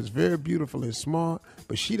wife is very beautiful and smart,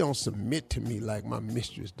 but she don't submit to me like my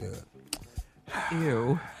mistress does.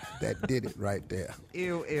 Ew. That did it right there.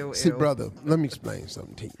 Ew, ew, See, ew. brother, let me explain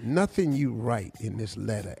something to you. Nothing you write in this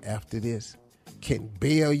letter after this can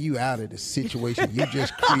bail you out of the situation you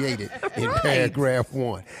just created in paragraph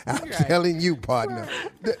 1. I'm telling you, partner.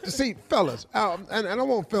 See, fellas, and I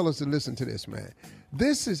want fellas to listen to this, man.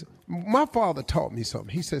 My father taught me something.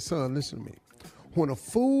 He said, son, listen to me. When a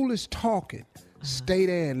fool is talking, stay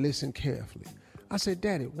there and listen carefully. I said,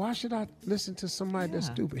 Daddy, why should I listen to somebody that's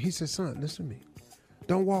stupid? He said, son, listen to me.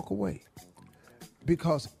 Don't walk away.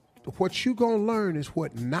 Because what you going to learn is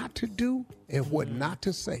what not to do and what not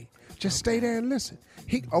to say. Just stay there and listen.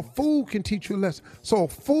 A fool can teach you a lesson. So a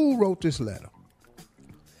fool wrote this letter.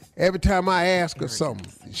 Every time I ask her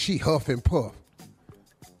something, she huff and puff.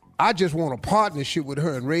 I just want a partnership with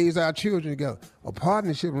her and raise our children together. A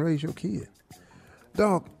partnership and raise your kid.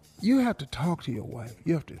 Dog, you have to talk to your wife.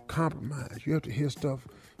 You have to compromise. You have to hear stuff.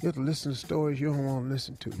 You have to listen to stories you don't want to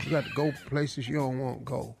listen to. You got to go places you don't want to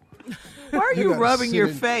go. Why are you rubbing your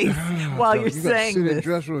face while you're saying sit this? in the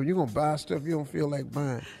dressing room. You're going to buy stuff you don't feel like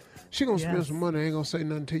buying. She going to spend some money, ain't going to say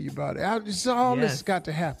nothing to you about it. This has got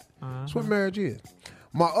to happen. That's what marriage is.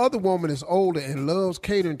 My other woman is older and loves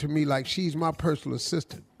catering to me like she's my personal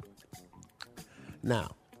assistant.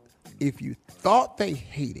 Now, if you thought they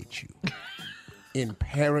hated you in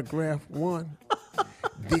paragraph 1,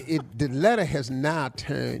 the letter has now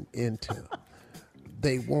turned into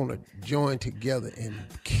they want to join together and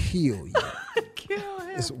kill you.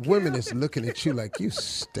 It's women that's looking at you like you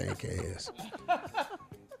stank ass.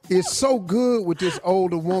 It's so good with this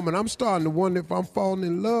older woman. I'm starting to wonder if I'm falling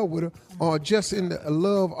in love with her or just in the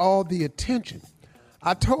love all the attention.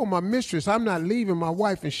 I told my mistress I'm not leaving my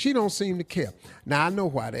wife, and she don't seem to care. Now, I know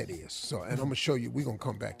why that is, and I'm going to show you. We're going to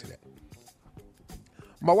come back to that.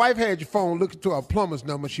 My wife had your phone looking to our plumber's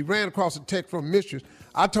number. She ran across a text from mistress.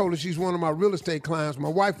 I told her she's one of my real estate clients. My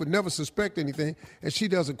wife would never suspect anything, and she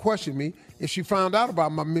doesn't question me. If she found out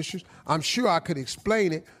about my mistress, I'm sure I could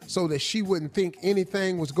explain it so that she wouldn't think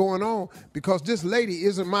anything was going on, because this lady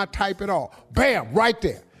isn't my type at all. Bam, right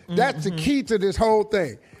there. That's the key to this whole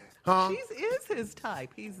thing. She is his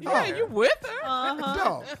type. He's there. Yeah, you with her?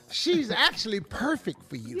 No, she's actually perfect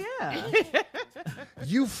for you. Yeah.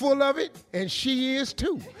 You full of it, and she is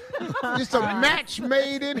too. It's a match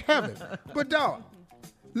made in heaven. But dog,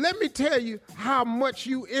 let me tell you how much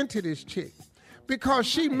you into this chick. Because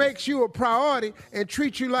she makes you a priority and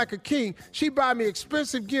treats you like a king. She buy me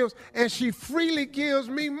expensive gifts, and she freely gives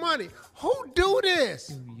me money. Who do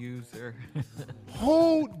this? User.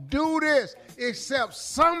 Who do this except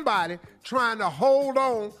somebody trying to hold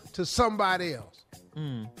on to somebody else?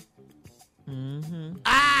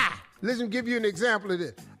 Listen, give you an example of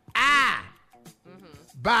this.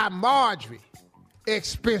 Buy Marjorie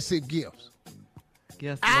expensive gifts.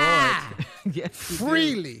 Yes, Lord. Yes,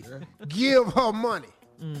 freely give her money.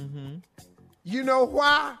 You know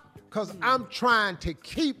why? Because I'm trying to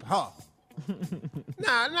keep her.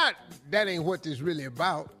 Nah, that ain't what this really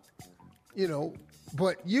about,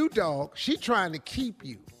 but you, dog, she trying to keep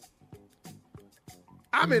you.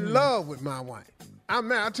 I'm in love with my wife.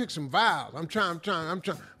 I took some vows. I'm trying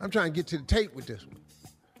to get to the tape with this one.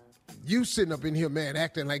 You sitting up in here, man,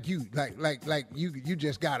 acting like you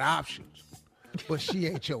just got options. But she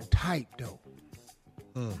ain't your type, though.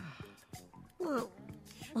 Well,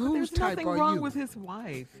 whose There's type nothing are wrong you? with his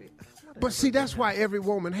wife. But see, that's why every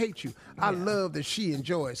woman hates you. I love that she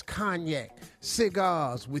enjoys cognac,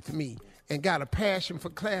 cigars with me, and got a passion for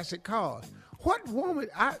classic cars. What woman?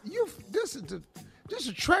 This is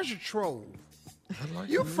a treasure trove.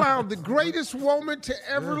 You found the greatest woman to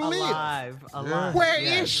ever live. Alive. Where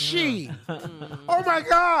is she? Oh my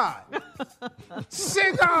God!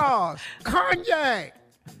 Cigars, cognac,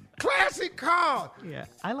 classic cars. Yeah,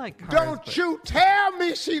 I like cars. Don't you tell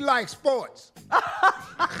me she likes sports.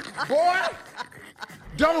 Boy,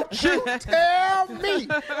 don't you tell me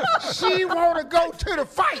she want to go to the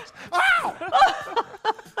fights. Oh!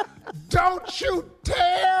 Don't you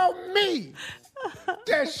tell me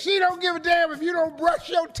that she don't give a damn if you don't brush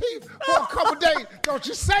your teeth for a couple days. Don't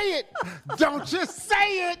you say it. Don't you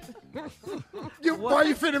say it. Boy,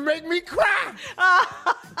 you finna make me cry.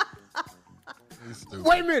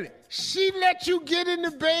 Wait a minute. She let you get in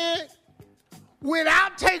the bed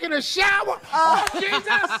without taking a shower? Oh,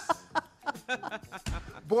 Jesus.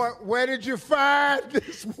 Boy, where did you find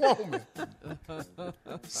this woman?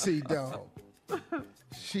 See, dog,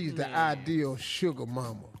 she's the ideal sugar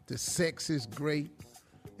mama. The sex is great,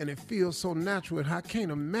 and it feels so natural. I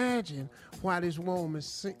can't imagine why this woman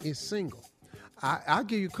is single. I'll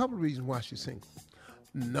give you a couple of reasons why she's single.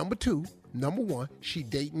 Number one, she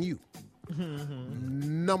dating you.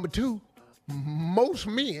 Number two, most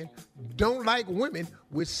men don't like women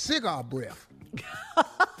with cigar breath.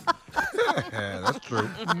 Yeah, that's true.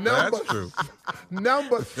 That's true.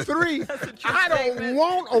 Number three, I don't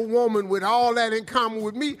want a woman with all that in common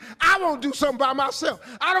with me. I want to do something by myself.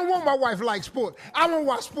 I don't want my wife to like sports. I want to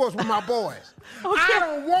watch sports with my boys. Okay. I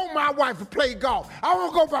don't want my wife to play golf. I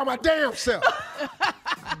want to go by my damn self.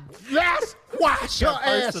 That's why her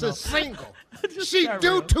ass is single. She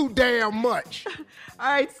do too damn much.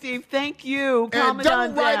 All right, Steve, thank you. And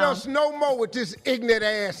don't write us no more with this ignorant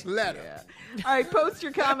ass letter. Yeah. All right, post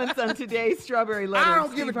your comments on today's Strawberry Letter. I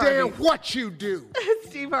don't give a damn what you do.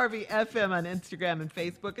 Steve Harvey FM on Instagram and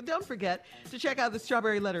Facebook. And don't forget to check out the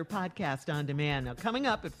Strawberry Letter podcast on demand. Now, coming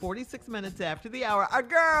up at 46 minutes after the hour, our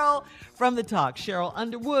girl from the talk, Sheryl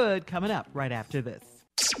Underwood, coming up right after this.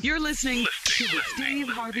 You're listening to the Steve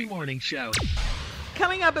Harvey Morning Show.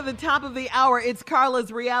 Coming up at the top of the hour, it's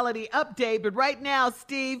Carla's reality update. But right now,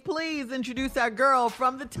 Steve, please introduce our girl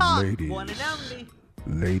from the talk. Ladies. One and only.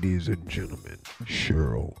 Ladies and gentlemen,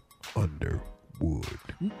 Sheryl Underwood.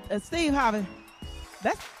 Steve Harvey,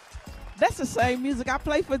 that's the same music I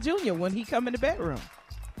play for Junior when he come in the bedroom.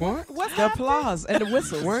 What? What's the applause and the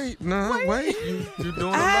whistles? Wait. You doing a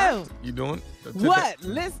lot. You doing what?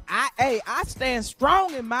 Listen, I stand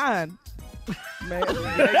strong in mine. Man,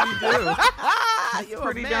 yeah, you do. You're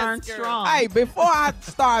pretty darn strong. Hey, before I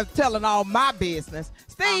start telling all my business,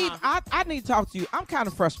 Steve, I need to talk to you. I'm kind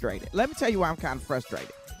of frustrated. Let me tell you why I'm kind of frustrated.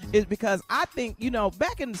 It's because I think,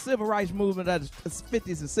 back in the civil rights movement of the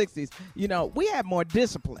 50s and 60s, we had more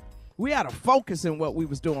discipline. We had a focus in what we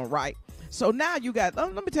was doing, right? So now you got,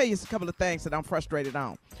 let me tell you a couple of things that I'm frustrated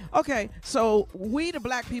on. Okay, so we the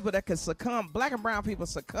black people that can succumb, black and brown people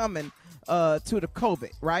succumbing to the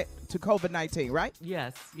COVID, right? To COVID-19, right?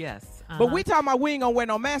 Yes. Uh-huh. But we talking about we ain't gonna wear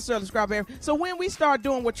no mask, Shirley Strawberry. So when we start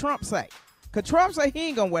doing what Trump say, because Trump say he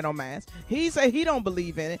ain't gonna wear no mask, he say he don't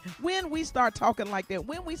believe in it. When we start talking like that,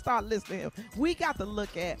 when we start listening to him, we got to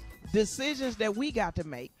look at decisions that we got to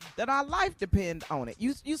make, that our life depend on it.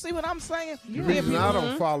 You see what I'm saying? The reason I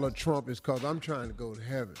don't follow Trump is because I'm trying to go to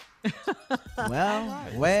heaven. Well.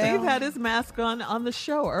 Steve had his mask on the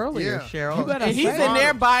show earlier, Sheryl. And he's in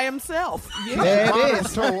there by himself. Yeah. There it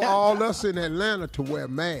is. Told all us in Atlanta to wear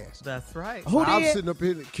masks. That's right. So I'm sitting up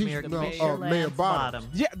here at Mayor Bottoms.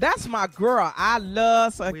 Yeah, that's my girl. I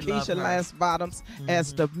love Keisha Lance Bottoms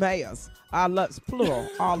as the mayors. I love, plural,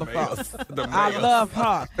 all of us. I love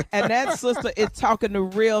her. And that sister is talking the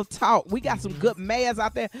real talk. We got some good mayors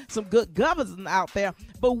out there, some good governors out there,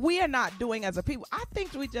 but we are not doing as a people. I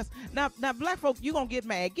think we just, now black folk, you going to get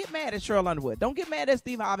mad. Get mad at Sheryl Underwood. Don't get mad at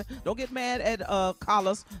Steve Harvey. Don't get mad at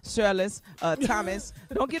Carlos, Shirley's, Thomas.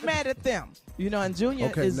 Don't get mad at them. And Junior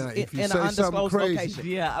is in an undisclosed location.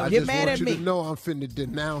 Yeah, get mad at me. I just want you to know I'm finna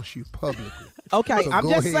denounce you publicly. Okay, so I'm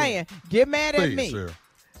just saying, get mad at Please, me. Sir.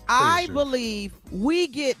 I believe we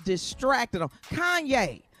get distracted on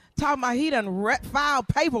Kanye talking about he done filed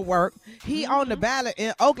paperwork. He on the ballot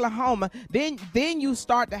in Oklahoma. Then you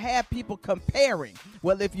start to have people comparing.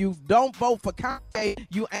 Well, if you don't vote for Kanye,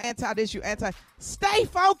 you anti this, you anti. Stay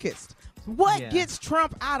focused. What gets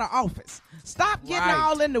Trump out of office? Stop getting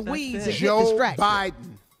all in the weeds and get distracted.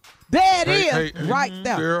 Biden. There it is, right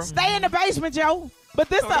there. Sheryl. Stay in the basement, Joe. But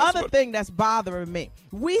this the other thing that's bothering me.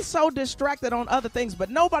 We so distracted on other things, but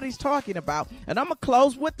nobody's talking about, and I'm going to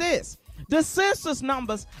close with this. The census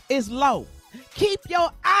numbers is low. Keep your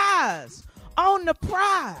eyes on the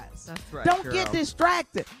prize. That's right, Don't girl. get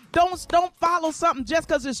distracted. Don't follow something just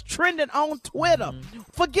because it's trending on Twitter.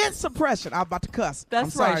 Forget suppression. I'm about to cuss.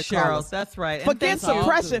 That's I'm right, sorry, Sheryl. Carlos. That's right. Forget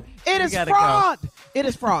suppression. It is fraud. It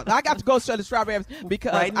is fraud. I got to go sell the strawberries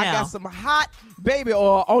because I got some hot baby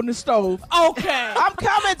oil on the stove. Okay. I'm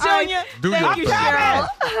coming, Junior. Thank you, Sheryl.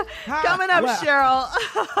 Coming up,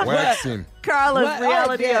 Sheryl. Waxing. Carla's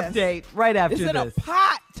reality update right after this. It's in a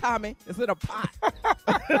pot, Tommy. It's in a pot.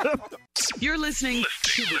 You're listening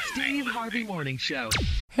to the Steve Harvey Morning Show.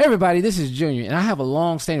 Hey everybody, this is Junior, and I have a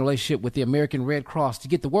long-standing relationship with the American Red Cross to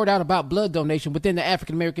get the word out about blood donation within the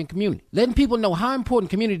African American community, letting people know how important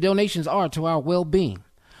community donations are to our well-being.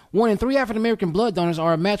 1 in 3 African American blood donors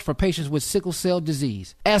are a match for patients with sickle cell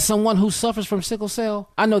disease. As someone who suffers from sickle cell,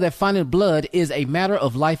 I know that finding blood is a matter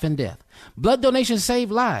of life and death. Blood donations save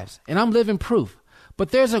lives, and I'm living proof.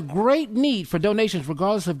 But there's a great need for donations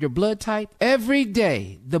regardless of your blood type. Every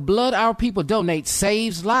day, the blood our people donate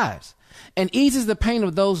saves lives and eases the pain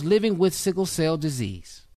of those living with sickle cell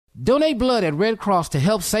disease. Donate blood at Red Cross to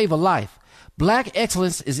help save a life. Black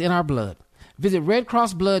excellence is in our blood. Visit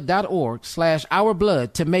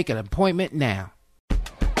redcrossblood.org/ourblood to make an appointment now.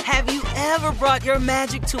 Have you ever brought your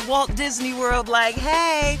magic to Walt Disney World like,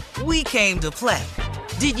 hey, we came to play?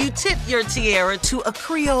 Did you tip your tiara to a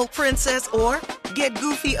Creole princess or get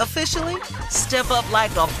goofy officially? Step up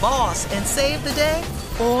like a boss and save the day?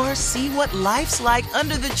 Or see what life's like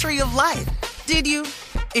under the tree of life? Did you?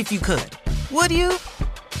 If you could. Would you?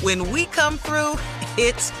 When we come through,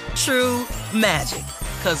 it's true magic.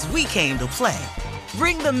 'Cause we came to play.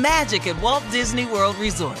 Bring the magic at Walt Disney World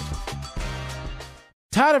Resort.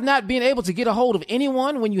 Tired of not being able to get a hold of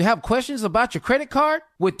anyone when you have questions about your credit card?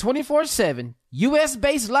 With 24/7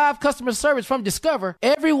 U.S.-based live customer service from Discover,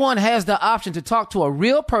 everyone has the option to talk to a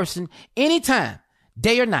real person anytime,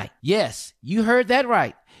 day or night. Yes, you heard that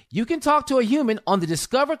right. You can talk to a human on the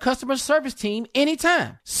Discover customer service team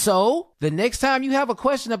anytime. So, the next time you have a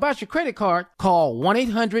question about your credit card, call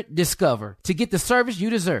 1-800-DISCOVER to get the service you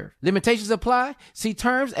deserve. Limitations apply. See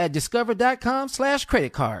terms at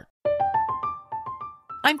discover.com/creditcard.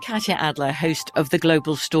 I'm Katya Adler, host of The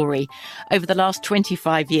Global Story. Over the last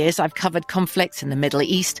 25 years, I've covered conflicts in the Middle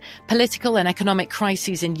East, political and economic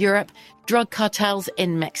crises in Europe, drug cartels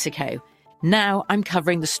in Mexico. Now I'm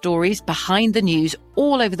covering the stories behind the news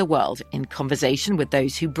all over the world in conversation with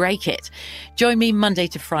those who break it. Join me Monday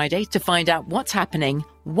to Friday to find out what's happening,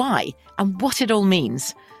 why, and what it all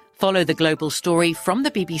means. Follow The Global Story from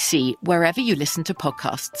the BBC wherever you listen to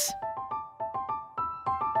podcasts.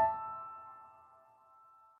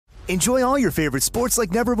 Enjoy all your favorite sports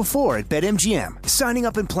like never before at BetMGM. Signing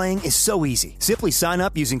up and playing is so easy. Simply sign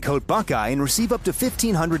up using code Buckeye and receive up to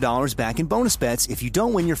 $1,500 back in bonus bets if you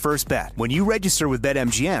don't win your first bet. When you register with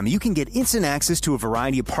BetMGM, you can get instant access to a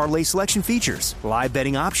variety of parlay selection features, live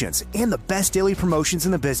betting options, and the best daily promotions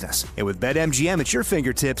in the business. And with BetMGM at your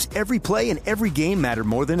fingertips, every play and every game matter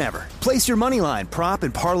more than ever. Place your moneyline, prop,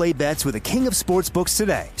 and parlay bets with the king of sportsbooks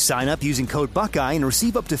today. Sign up using code Buckeye and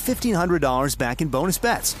receive up to $1,500 back in bonus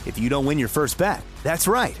bets if you don't win your first bet. That's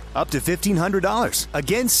right, up to $1,500.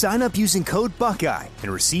 Again, sign up using code Buckeye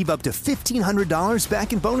and receive up to $1,500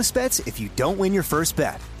 back in bonus bets if you don't win your first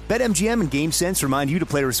bet. BetMGM and GameSense remind you to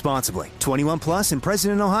play responsibly. 21 plus and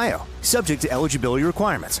present in Ohio. Subject to eligibility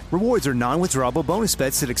requirements. Rewards are non-withdrawable bonus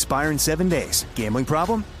bets that expire in 7 days. Gambling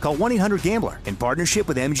problem? Call 1-800-GAMBLER in partnership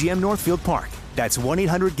with MGM Northfield Park. That's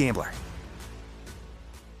 1-800-GAMBLER.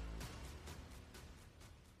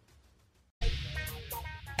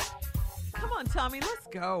 Tommy, let's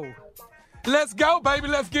go. Let's go, baby.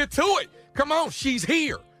 Let's get to it. Come on. She's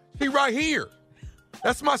here. She right here.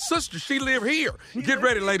 That's my sister. She live here. Get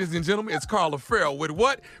ready, ladies and gentlemen. It's Carla Farrell with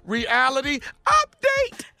what? Reality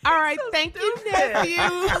Update. All right. Thank you, nephew.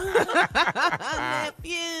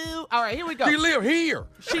 Nephew. All right, here we go. She live here.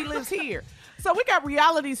 She lives here. So we got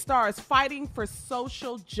reality stars fighting for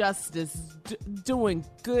social justice, doing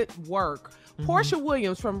good work. Portia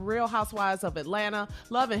Williams from Real Housewives of Atlanta,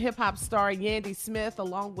 Love and Hip Hop star Yandy Smith,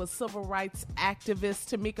 along with civil rights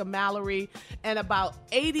activist Tamika Mallory, and about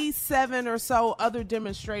 87 or so other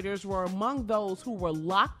demonstrators were among those who were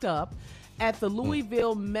locked up at the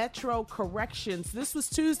Louisville Metro Corrections. This was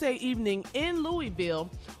Tuesday evening in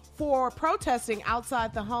Louisville for protesting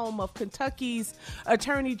outside the home of Kentucky's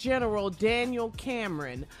Attorney General Daniel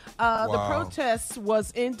Cameron. The protest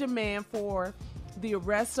was in demand for the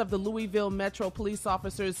arrest of the Louisville Metro police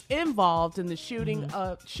officers involved in the shooting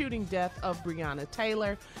death of Breonna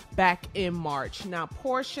Taylor back in March. Now,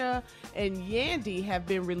 Portia and Yandy have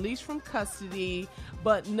been released from custody,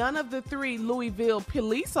 but none of the 3 Louisville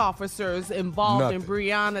police officers involved in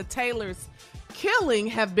Breonna Taylor's killing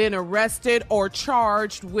have been arrested or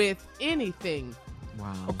charged with anything.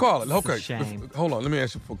 Wow. Oh, Carla, okay. Hold on. Let me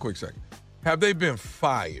ask you for a quick second. Have they been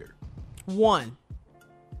fired? One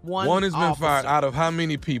has been fired out of how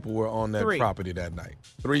many people were on that property that night?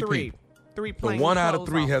 3 people. 3 So 1 out of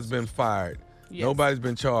 3 has been fired. Yes. Nobody's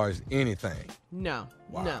been charged anything. No.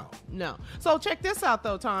 No. So check this out,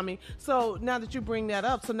 though, Tommy. So now that you bring that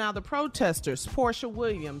up, so now the protesters, Portia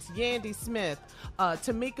Williams, Yandy Smith,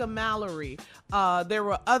 Tamika Mallory, there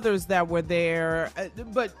were others that were there.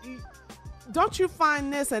 But don't you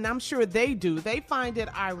find this, and I'm sure they do, they find it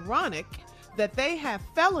ironic that they have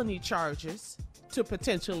felony charges to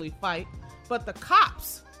potentially fight, but the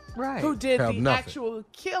cops who did the actual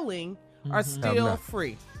killing are still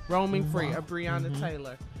free, roaming free of Breonna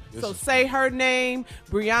Taylor. So say her name,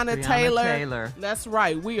 Breonna Taylor. That's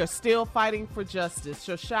right. We are still fighting for justice.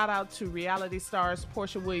 So shout out to reality stars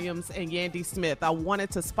Portia Williams and Yandy Smith. I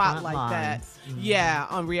wanted to spotlight that. Yeah,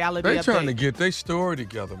 on Reality Update. They're trying to get their story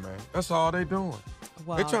together, man. That's all they're doing.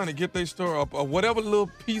 Wow. They're trying to get their story up, or whatever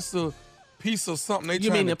little piece of something they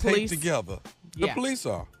trying to take together. The police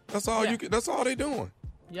are. That's all that's all they're doing.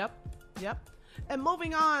 Yep. And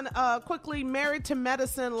moving on quickly, Married to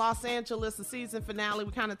Medicine, Los Angeles, the season finale.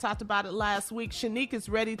 We kind of talked about it last week. Shanique is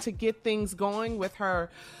ready to get things going with her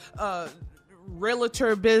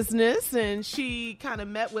realtor business, and she kind of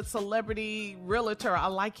met with celebrity realtor. I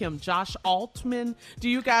like him, Josh Altman. Do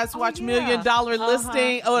you guys watch $1 Million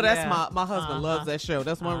Listing? Oh, that's my husband loves that show.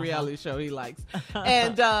 That's one reality show he likes.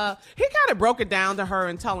 And he kind of broke it down to her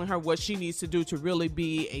and telling her what she needs to do to really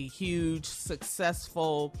be a huge,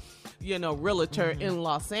 successful, realtor in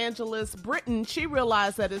Los Angeles. Britton, she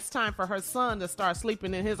realized that it's time for her son to start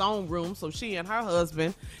sleeping in his own room so she and her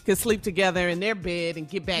husband can sleep together in their bed and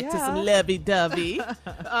get back to some lovey-dovey.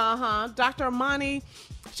 Dr. Amani,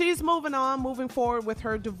 she's moving forward with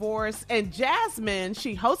her divorce. And Jasmine,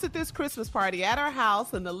 she hosted this Christmas party at her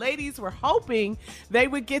house, and the ladies were hoping they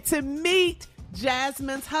would get to meet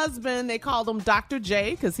Jasmine's husband. They called him Dr.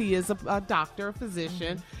 J because he is a doctor, a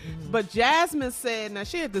physician. But Jasmine said, now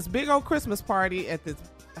she had this big old Christmas party at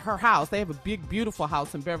her house. They have a big, beautiful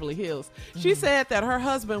house in Beverly Hills. She said that her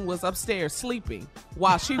husband was upstairs sleeping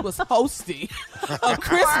while she was hosting a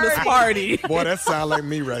Christmas party. Boy, that sounds like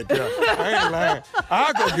me right there. I ain't lying.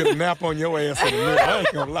 I'll go get a nap on your ass in a minute. I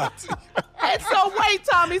ain't gonna lie to you. And so, wait,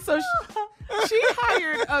 Tommy, so she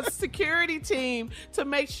hired a security team to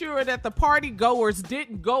make sure that the party goers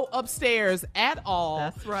didn't go upstairs at all.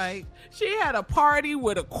 That's right. She had a party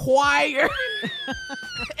with a choir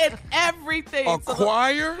and everything. A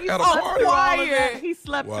choir at a party? Choir. He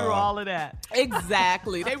slept through all of that.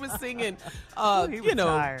 Exactly. They were singing,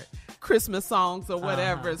 Christmas songs or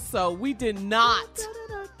whatever. So we did not.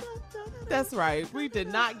 That's right. We did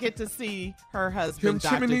not get to see her husband,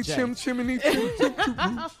 Dr. J. Chimney.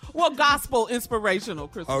 Well, gospel inspirational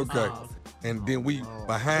Christmas songs. And then we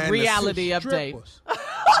behind reality the update.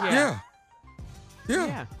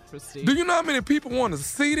 Yeah. Prestige. Do you know how many people want to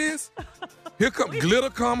see this? Here come Glitter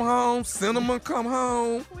come home, Cinnamon come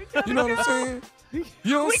home. You know what I'm saying?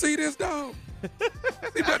 You don't see this, dog.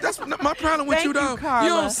 That's my problem with you, dog. Carla.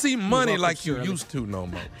 You don't see money like you used to no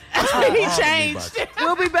more. He changed.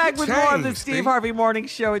 We'll be back with more of the Steve Harvey Morning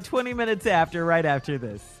Show at 20 minutes after, right after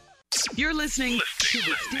this. You're listening to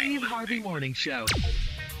the Steve Harvey Morning Show.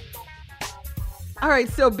 All right,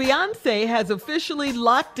 so Beyonce has officially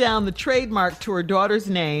locked down the trademark to her daughter's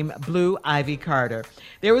name, Blue Ivy Carter.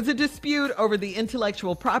 There was a dispute over the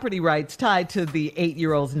intellectual property rights tied to the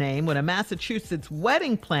 8-year-old's name when a Massachusetts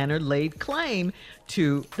wedding planner laid claim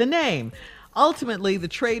to the name. Ultimately, the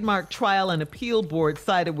Trademark Trial and Appeal Board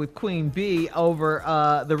sided with Queen Bee over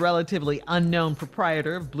the relatively unknown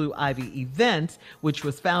proprietor of Blue Ivy Events, which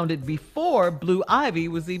was founded before Blue Ivy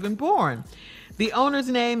was even born. The owner's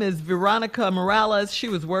name is Veronica Morales. She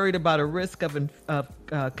was worried about a risk of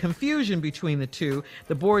confusion between the two.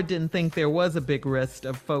 The board didn't think there was a big risk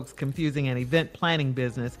of folks confusing an event planning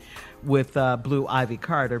business with Blue Ivy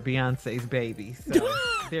Carter, Beyonce's baby. So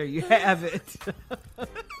there you have it.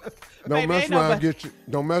 Don't mess around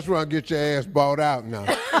and get your ass bought out now.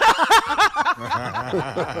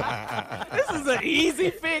 This is an easy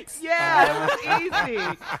fix. Yeah, it was easy.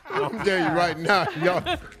 I'm telling you right now,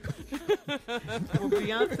 y'all. What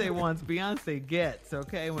Beyonce wants, Beyonce gets,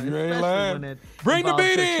 okay? You ain't lying. When it bring the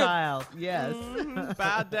beat in. Child. Yes.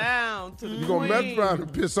 Bow down to the You're going to mess around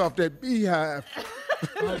and piss off that beehive.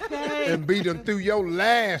 Okay. And beat them through your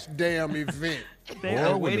last damn event. They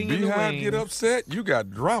are when waiting the in the beehive wings. get upset, you got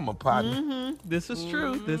drama, partner. Mm-hmm. This is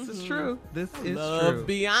true. This is true. This is love true.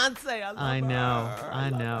 Beyonce. I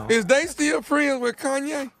know. Is they still friends with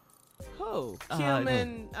Kanye? Who? Kim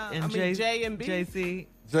and J and B? JC.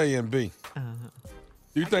 J and B.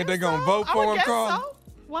 You think they're going to vote for him, Carla? So.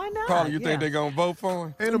 Why not? Carla, you think they're going to vote for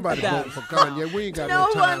him? Ain't nobody voting for Kanye. We ain't got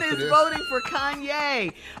no time for this. No one is voting for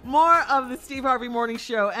Kanye. More of the Steve Harvey Morning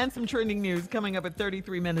Show and some trending news coming up at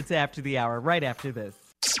 33 minutes after the hour, right after this.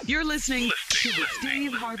 You're listening to the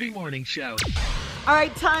Steve Harvey Morning Show. All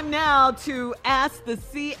right, time now to ask the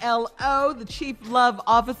CLO, the Chief Love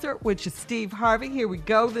Officer, which is Steve Harvey. Here we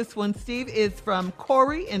go. This one, Steve, is from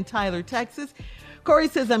Corey in Tyler, Texas. Corey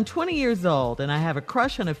says, I'm 20 years old and I have a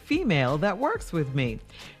crush on a female that works with me.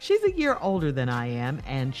 She's a year older than I am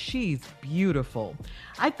and she's beautiful.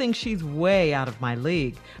 I think she's way out of my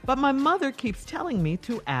league, but my mother keeps telling me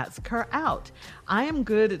to ask her out. I am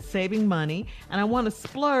good at saving money and I want to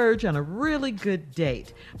splurge on a really good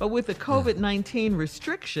date. But with the COVID-19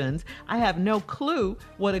 restrictions, I have no clue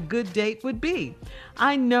what a good date would be.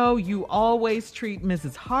 I know you always treat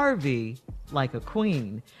Mrs. Harvey like a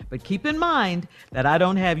queen, but keep in mind that I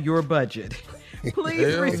don't have your budget.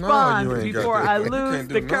 Please respond before I lose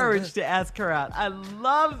the courage to ask her out. I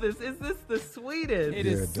love this. Is this the sweetest? It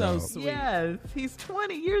is so sweet. Yes, he's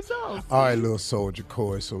 20 years old. All right, little soldier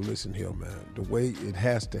Corey, so listen here, man. The way it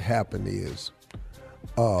has to happen is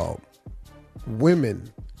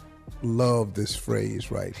women love this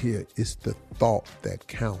phrase right here. It's the thought that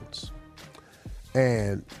counts.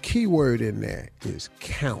 And key word in there is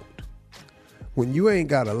count. When you ain't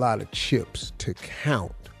got a lot of chips to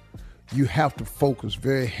count, you have to focus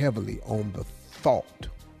very heavily on the thought.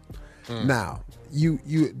 Now, you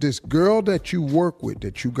this girl that you work with,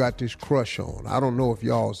 that you got this crush on, I don't know if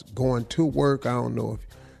y'all's going to work. I don't know if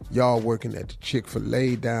y'all working at the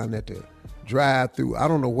Chick-fil-A down at the drive-thru. I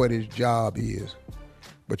don't know what his job is,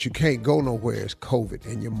 but you can't go nowhere. It's COVID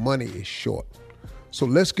and your money is short. So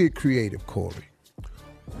let's get creative, Corey.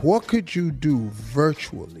 What could you do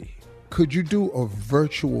virtually? Could you do a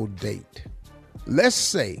virtual date? Let's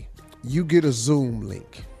say you get a Zoom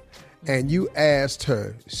link and you asked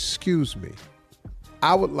her, excuse me,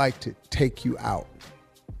 I would like to take you out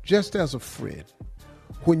just as a friend.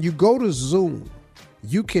 When you go to Zoom,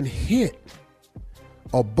 you can hit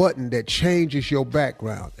a button that changes your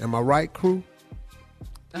background. Am I right, crew?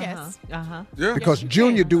 Yes. Yeah. Because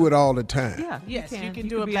Junior do it all the time. Yeah. Yes, you can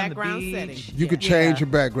do a background setting. You could change your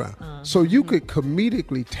background. So you could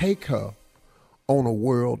comedically take her on a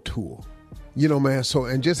world tour. You know, man, so,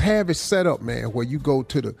 and just have it set up, man, where you go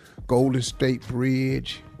to the Golden State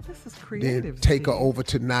Bridge. This is creative. Then take her over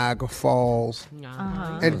to Niagara Falls. And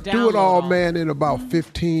Download do it all, man, in about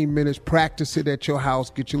 15 minutes. Practice it at your house.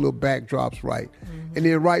 Get your little backdrops right. And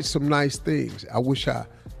then write some nice things. I wish I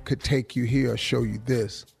could take you here or show you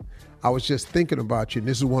this. I was just thinking about you, and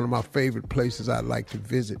this is one of my favorite places I'd like to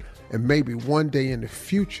visit. And maybe one day in the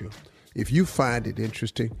future, if you find it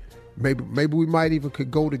interesting, maybe we might even could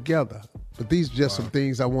go together. But these are just some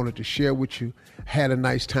things I wanted to share with you. Had a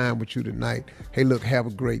nice time with you tonight. Hey, look, have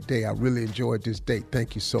a great day. I really enjoyed this date.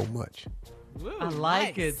 Thank you so much. Ooh, I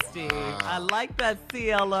like it, Steve. I like that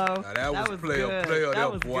CLO. Now that was player,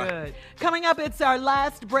 that was boy. good. Coming up, it's our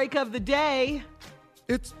last break of the day.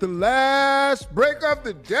 It's the last break of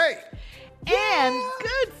the day. And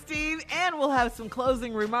good, Steve. And we'll have some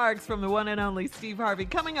closing remarks from the one and only Steve Harvey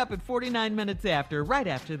coming up at 49 minutes after, right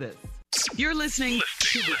after this. You're listening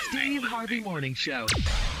to the Steve Harvey Morning Show.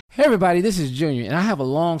 Hey everybody, this is Junior, and I have a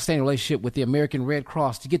long-standing relationship with the American Red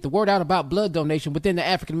Cross to get the word out about blood donation within the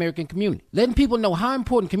African American community, letting people know how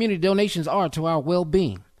important community donations are to our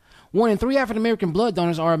well-being. 1 in 3 African American blood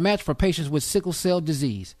donors are a match for patients with sickle cell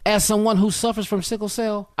disease. As someone who suffers from sickle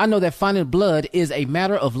cell, I know that finding blood is a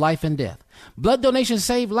matter of life and death. Blood donations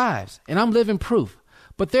save lives, and I'm living proof.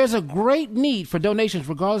 But there's a great need for donations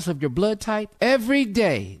regardless of your blood type. Every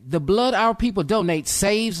day, the blood our people donate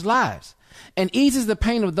saves lives and eases the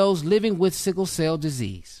pain of those living with sickle cell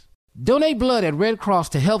disease. Donate blood at Red Cross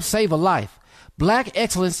to help save a life. Black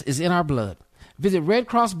excellence is in our blood. Visit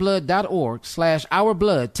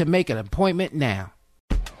redcrossblood.org/ourblood to make an appointment now.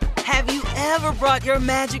 Have you ever brought your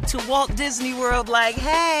magic to Walt Disney World like,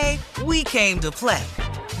 hey, we came to play?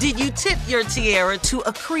 Did you tip your tiara to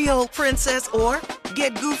a Creole princess or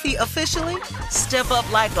get goofy officially? Step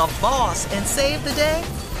up like a boss and save the day?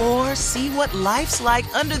 Or see what life's like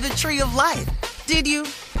under the tree of life? Did you?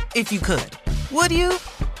 If you could. Would you?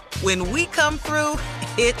 When we come through,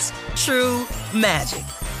 it's true magic.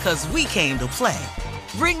 'Cause we came to play.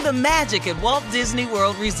 Bring the magic at Walt Disney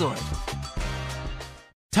World Resort.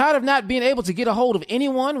 Tired of not being able to get a hold of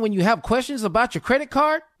anyone when you have questions about your credit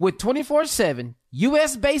card? With 24/7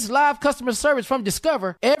 U.S.-based live customer service from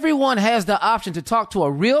Discover, everyone has the option to talk to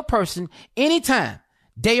a real person anytime,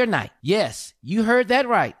 day or night. Yes, you heard that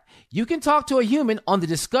right. You can talk to a human on the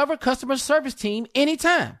Discover customer service team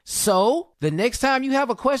anytime. So, the next time you have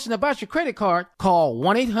a question about your credit card, call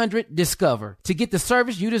 1-800-DISCOVER to get the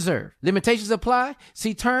service you deserve. Limitations apply.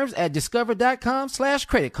 See terms at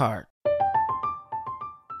discover.com/credit card.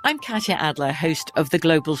 I'm Katya Adler, host of The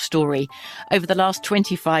Global Story. Over the last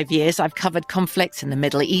 25 years, I've covered conflicts in the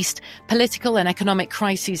Middle East, political and economic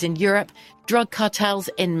crises in Europe, drug cartels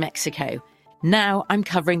in Mexico. Now I'm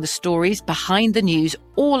covering the stories behind the news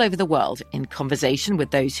all over the world in conversation with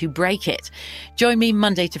those who break it. Join me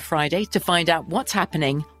Monday to Friday to find out what's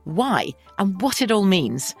happening, why, and what it all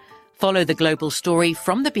means. Follow The Global Story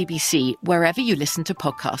from the BBC wherever you listen to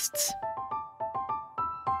podcasts.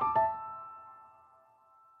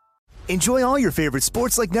 Enjoy all your favorite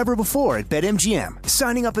sports like never before at BetMGM.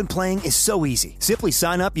 Signing up and playing is so easy. Simply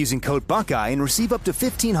sign up using code Buckeye and receive up to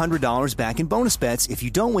 $1,500 back in bonus bets if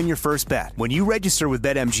you don't win your first bet. When you register with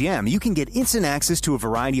BetMGM, you can get instant access to a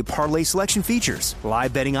variety of parlay selection features,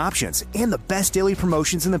 live betting options, and the best daily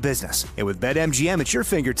promotions in the business. And with BetMGM at your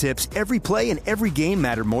fingertips, every play and every game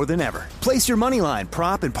matter more than ever. Place your moneyline,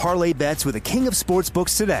 prop, and parlay bets with the king of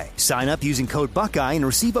sportsbooks today. Sign up using code Buckeye and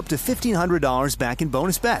receive up to $1,500 back in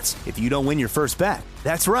bonus bets if you don't win your first bet.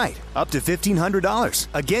 That's right, up to $1,500.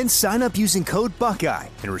 Again, sign up using code Buckeye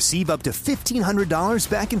and receive up to $1,500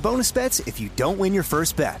 back in bonus bets if you don't win your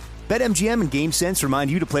first bet. BetMGM and GameSense remind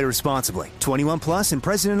you to play responsibly. 21 plus and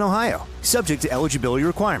present in Ohio. Subject to eligibility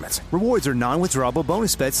requirements. Rewards are non-withdrawable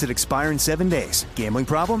bonus bets that expire in 7 days. Gambling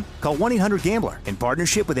problem? Call 1-800-GAMBLER in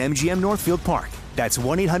partnership with MGM Northfield Park. That's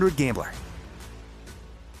 1-800-GAMBLER.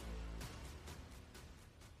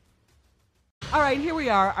 All right, here we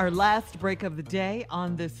are, our last break of the day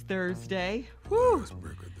on this Thursday. Whew. Last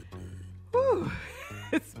break of the day. Whew.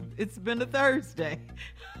 It's been a Thursday.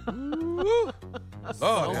 A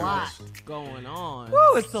lot going on.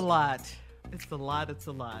 Woo, it's a lot. It's a lot. It's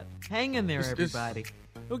a lot. Hang in there, everybody.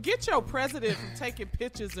 Well, get your president from taking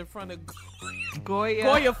pictures in front of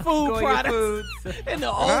Goya food products in the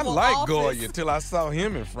Oval I like Office. Goya till I saw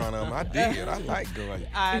him in front of him. I did. I like Goya.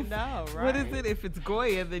 I know, right? What is it? If it's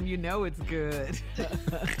Goya, then you know it's good. Who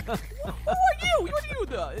are you? What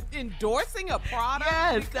are you endorsing a product?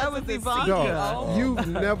 Yes, that was Ivanka. Yo, you've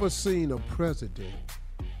never seen a president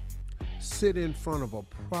sit in front of a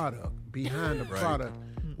product, behind the product,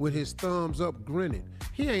 with his thumbs up grinning.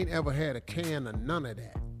 He ain't ever had a can of none of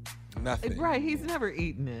that. Nothing. Right, he's never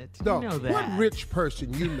eaten it. No, You know that. what rich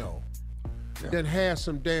person you know that has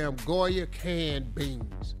some damn Goya canned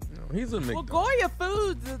beans? No, he's a Well, McDonald's. Goya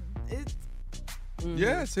Foods, it's...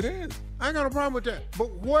 Yes, it is. I ain't got a problem with that.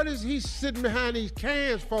 But what is he sitting behind these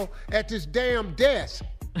cans for at this damn desk?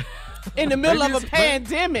 in the middle Maybe of a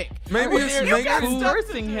pandemic. Maybe it's make food.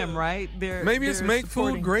 Endorsing him, right? Maybe it's make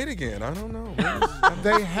food great again. I don't know.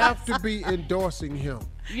 They have to be endorsing him.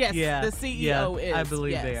 Yes, Yeah, the CEO is. I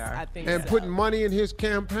believe yes, they are. I think And so. putting money in his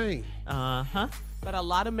campaign. Uh-huh. But a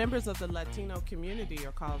lot of members of the Latino community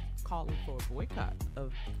are calling for a boycott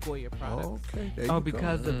of Goya products. Okay. Oh,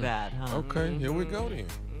 because of that, huh? Okay, here we go then.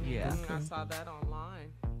 Yeah. I saw that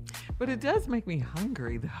online. But it does make me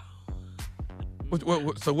hungry, though.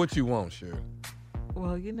 So what you want, Sheryl?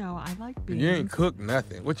 Well, you know, I like beans. You ain't cooked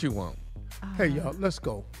nothing. What you want? Hey, y'all, let's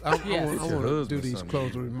go. I want to do these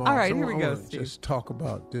closing remarks. All right, here we I go, wanna Steve. just talk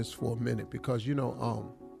about this for a minute because, you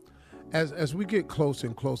know, as we get closer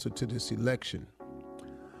and closer to this election,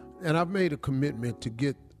 and I've made a commitment to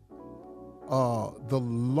get the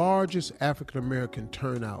largest African-American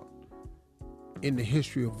turnout in the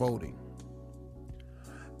history of voting.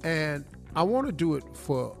 And I want to do it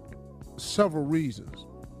for several reasons.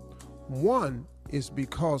 One is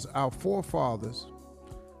because our forefathers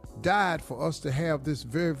died for us to have this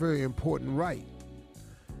very, very important right.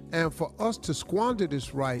 And for us to squander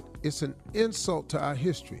this right, it's an insult to our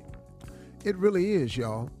history. It really is,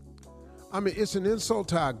 y'all. I mean, it's an insult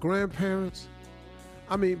to our grandparents.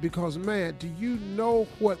 I mean, because, man, do you know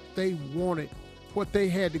what they wanted, what they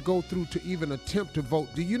had to go through to even attempt to vote?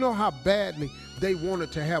 Do you know how badly they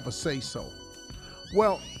wanted to have a say-so?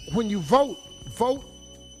 Well, when you vote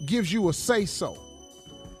gives you a say-so.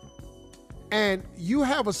 And you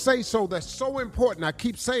have a say-so that's so important, I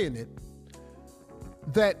keep saying it,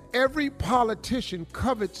 that every politician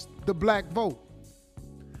covets the black vote.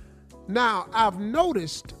 Now, I've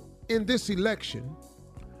noticed in this election,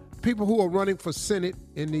 people who are running for Senate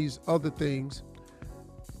and these other things,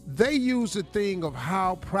 they use the thing of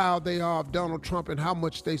how proud they are of Donald Trump and how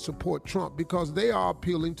much they support Trump because they are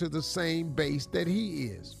appealing to the same base that he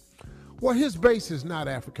is. Well, his base is not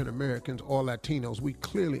African Americans or Latinos. We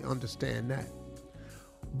clearly understand that.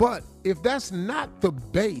 But if that's not the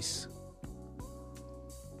base,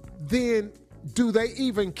 then do they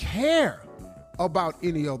even care about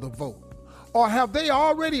any other vote? Or have they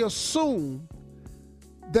already assumed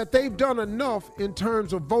that they've done enough in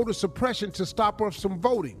terms of voter suppression to stop us from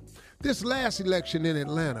voting? This last election in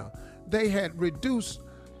Atlanta, they had reduced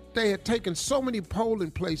they had taken so many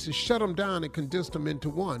polling places, shut them down and condensed them into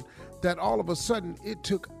one, that all of a sudden it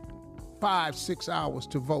took 5-6 hours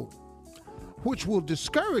to vote, which will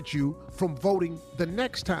discourage you from voting the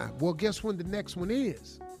next time. Well, guess when the next one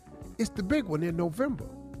is? It's the big one in November.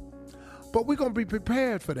 But we're going to be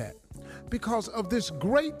prepared for that because of this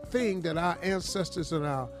great thing that our ancestors and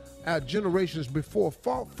our generations before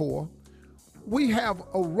fought for. We have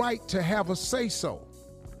a right to have a say-so.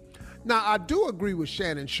 Now, I do agree with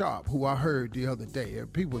Shannon Sharp, who I heard the other day.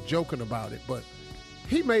 People were joking about it, but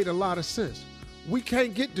he made a lot of sense. We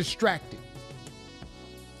can't get distracted.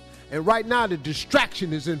 And right now, the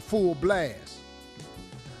distraction is in full blast.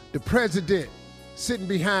 The president sitting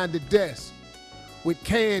behind the desk with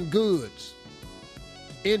canned goods,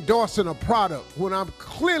 endorsing a product when I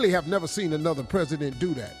clearly have never seen another president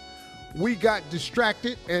do that. We got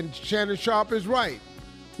distracted, and Shannon Sharp is right,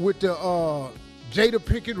 with the Jada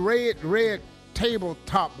Pinkett red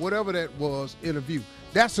tabletop, whatever that was, interview.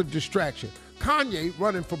 That's a distraction. Kanye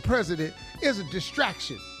running for president is a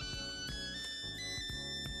distraction.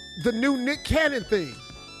 The new Nick Cannon thing,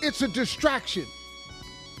 it's a distraction.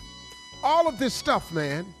 All of this stuff,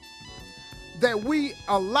 man, that we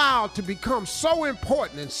allow to become so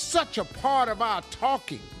important and such a part of our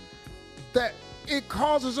talking that it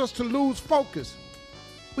causes us to lose focus.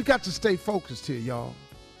 We got to stay focused here, y'all,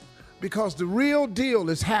 because the real deal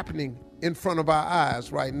is happening in front of our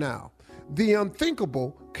eyes right now. The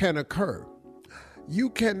unthinkable can occur. You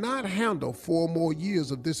cannot handle 4 more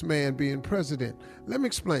years of this man being president. Let me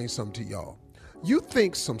explain something to y'all. You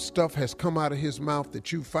think some stuff has come out of his mouth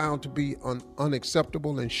that you found to be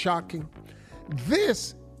unacceptable and shocking?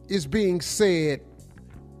 This is being said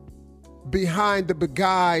behind the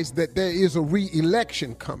guise that there is a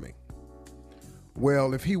re-election coming.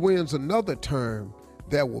 Well, if he wins another term,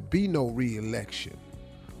 there will be no re-election.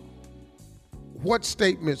 What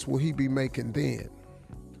statements will he be making then?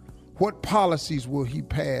 What policies will he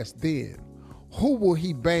pass then? Who will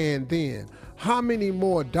he ban then? How many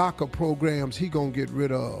more DACA programs he gonna get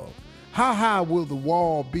rid of? How high will the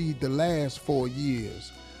wall be the last 4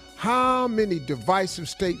 years? How many divisive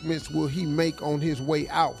statements will he make on his way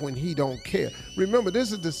out when he don't care? Remember,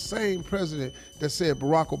 this is the same president that said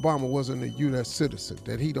Barack Obama wasn't a U.S. citizen,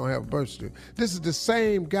 that he don't have a birth certificate. This is the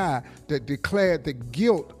same guy that declared the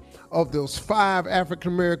guilt of those 5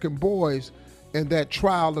 African-American boys in that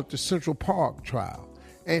trial of the Central Park trial.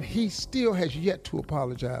 And he still has yet to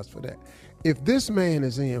apologize for that. If this man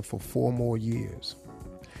is in for 4 more years,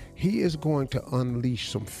 he is going to unleash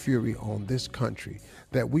some fury on this country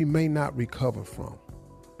that we may not recover from,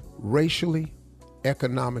 racially,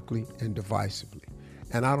 economically, and divisively.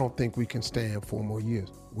 And I don't think we can stand 4 more years.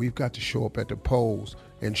 We've got to show up at the polls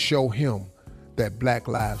and show him that black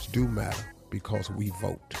lives do matter because we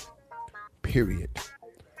vote. Period.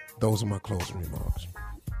 Those are my closing remarks.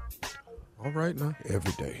 All right now.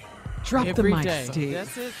 Every day. Drop the mic, Steve.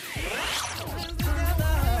 That's it.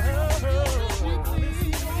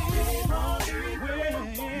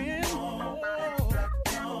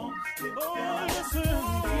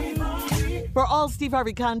 For all Steve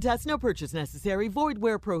Harvey contests, no purchase necessary, void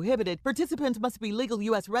where prohibited. Participants must be legal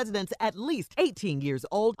U.S. residents at least 18 years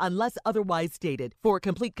old unless otherwise stated. For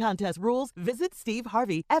complete contest rules, visit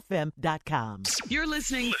SteveHarveyFM.com. You're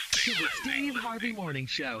listening to the Steve Harvey Morning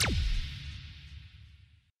Show.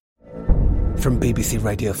 From BBC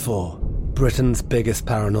Radio 4, Britain's biggest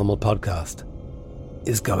paranormal podcast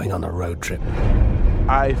is going on a road trip.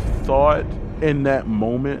 I thought in that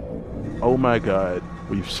moment, oh my God,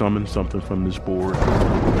 we've summoned something from this board.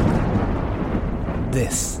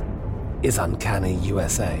 This is Uncanny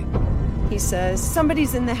USA. He says,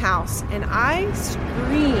 somebody's in the house, and I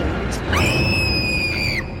screamed.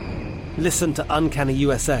 Listen to Uncanny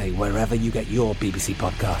USA wherever you get your BBC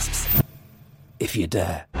podcasts, if you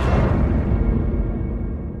dare.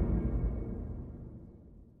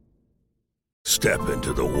 Step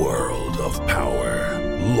into the world of power,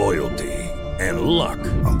 loyalty, and luck.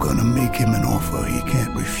 I'm gonna make him an offer he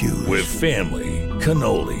can't refuse. With family,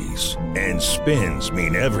 cannolis, and spins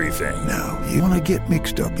mean everything. Now, you wanna get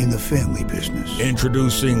mixed up in the family business.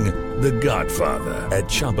 Introducing The Godfather at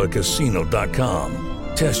ChumbaCasino.com.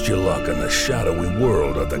 Test your luck in the shadowy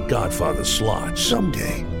world of The Godfather slot.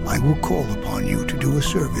 Someday, I will call upon you to do a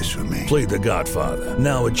service for me. Play The Godfather,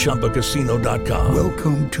 now at ChumbaCasino.com.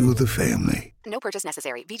 Welcome to the family. No purchase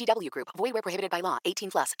necessary. VGW Group. Void where prohibited by law.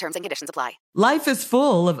 18+. Terms and conditions apply. Life is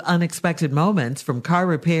full of unexpected moments, from car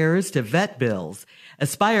repairs to vet bills.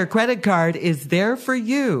 Aspire Credit Card is there for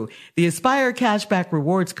you. The Aspire Cashback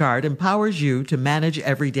Rewards Card empowers you to manage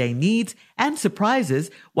everyday needs and surprises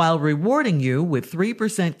while rewarding you with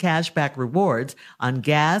 3% cashback rewards on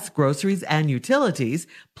gas, groceries, and utilities,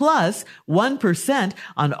 plus 1%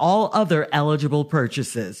 on all other eligible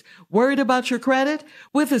purchases. Worried about your credit?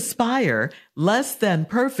 With Aspire, less than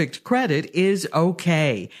perfect credit is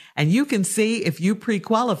okay, and you can see if you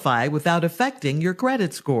pre-qualify without affecting your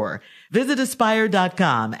credit score. Visit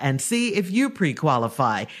Aspire.com and see if you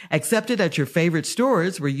pre-qualify. Accepted at your favorite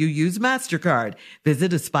stores where you use MasterCard.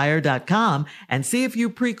 Visit Aspire.com and see if you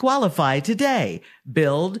pre-qualify today.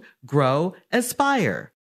 Build, grow,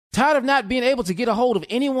 aspire. Tired of not being able to get a hold of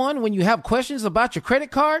anyone when you have questions about your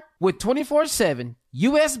credit card? With 24/7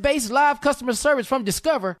 U.S.-based live customer service from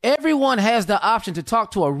Discover, everyone has the option to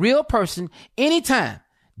talk to a real person anytime,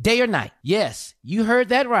 day or night. Yes, you heard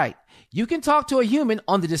that right. You can talk to a human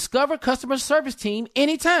on the Discover customer service team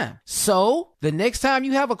anytime. So, the next time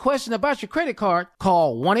you have a question about your credit card,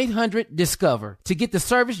 call 1-800-DISCOVER to get the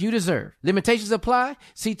service you deserve. Limitations apply.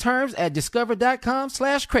 See terms at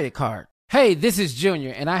discover.com/creditcard. Hey, this is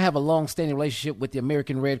Junior, and I have a long-standing relationship with the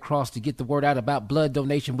American Red Cross to get the word out about blood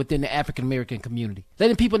donation within the African-American community,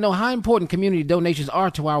 letting people know how important community donations are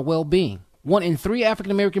to our well-being. 1 in 3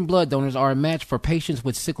 African-American blood donors are a match for patients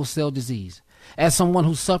with sickle cell disease. As someone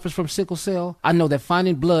who suffers from sickle cell, I know that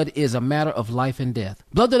finding blood is a matter of life and death.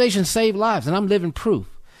 Blood donations save lives, and I'm living proof.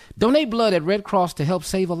 Donate blood at Red Cross to help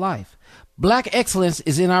save a life. Black excellence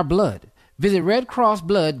is in our blood. Visit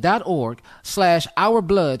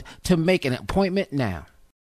redcrossblood.org/ourblood to make an appointment now.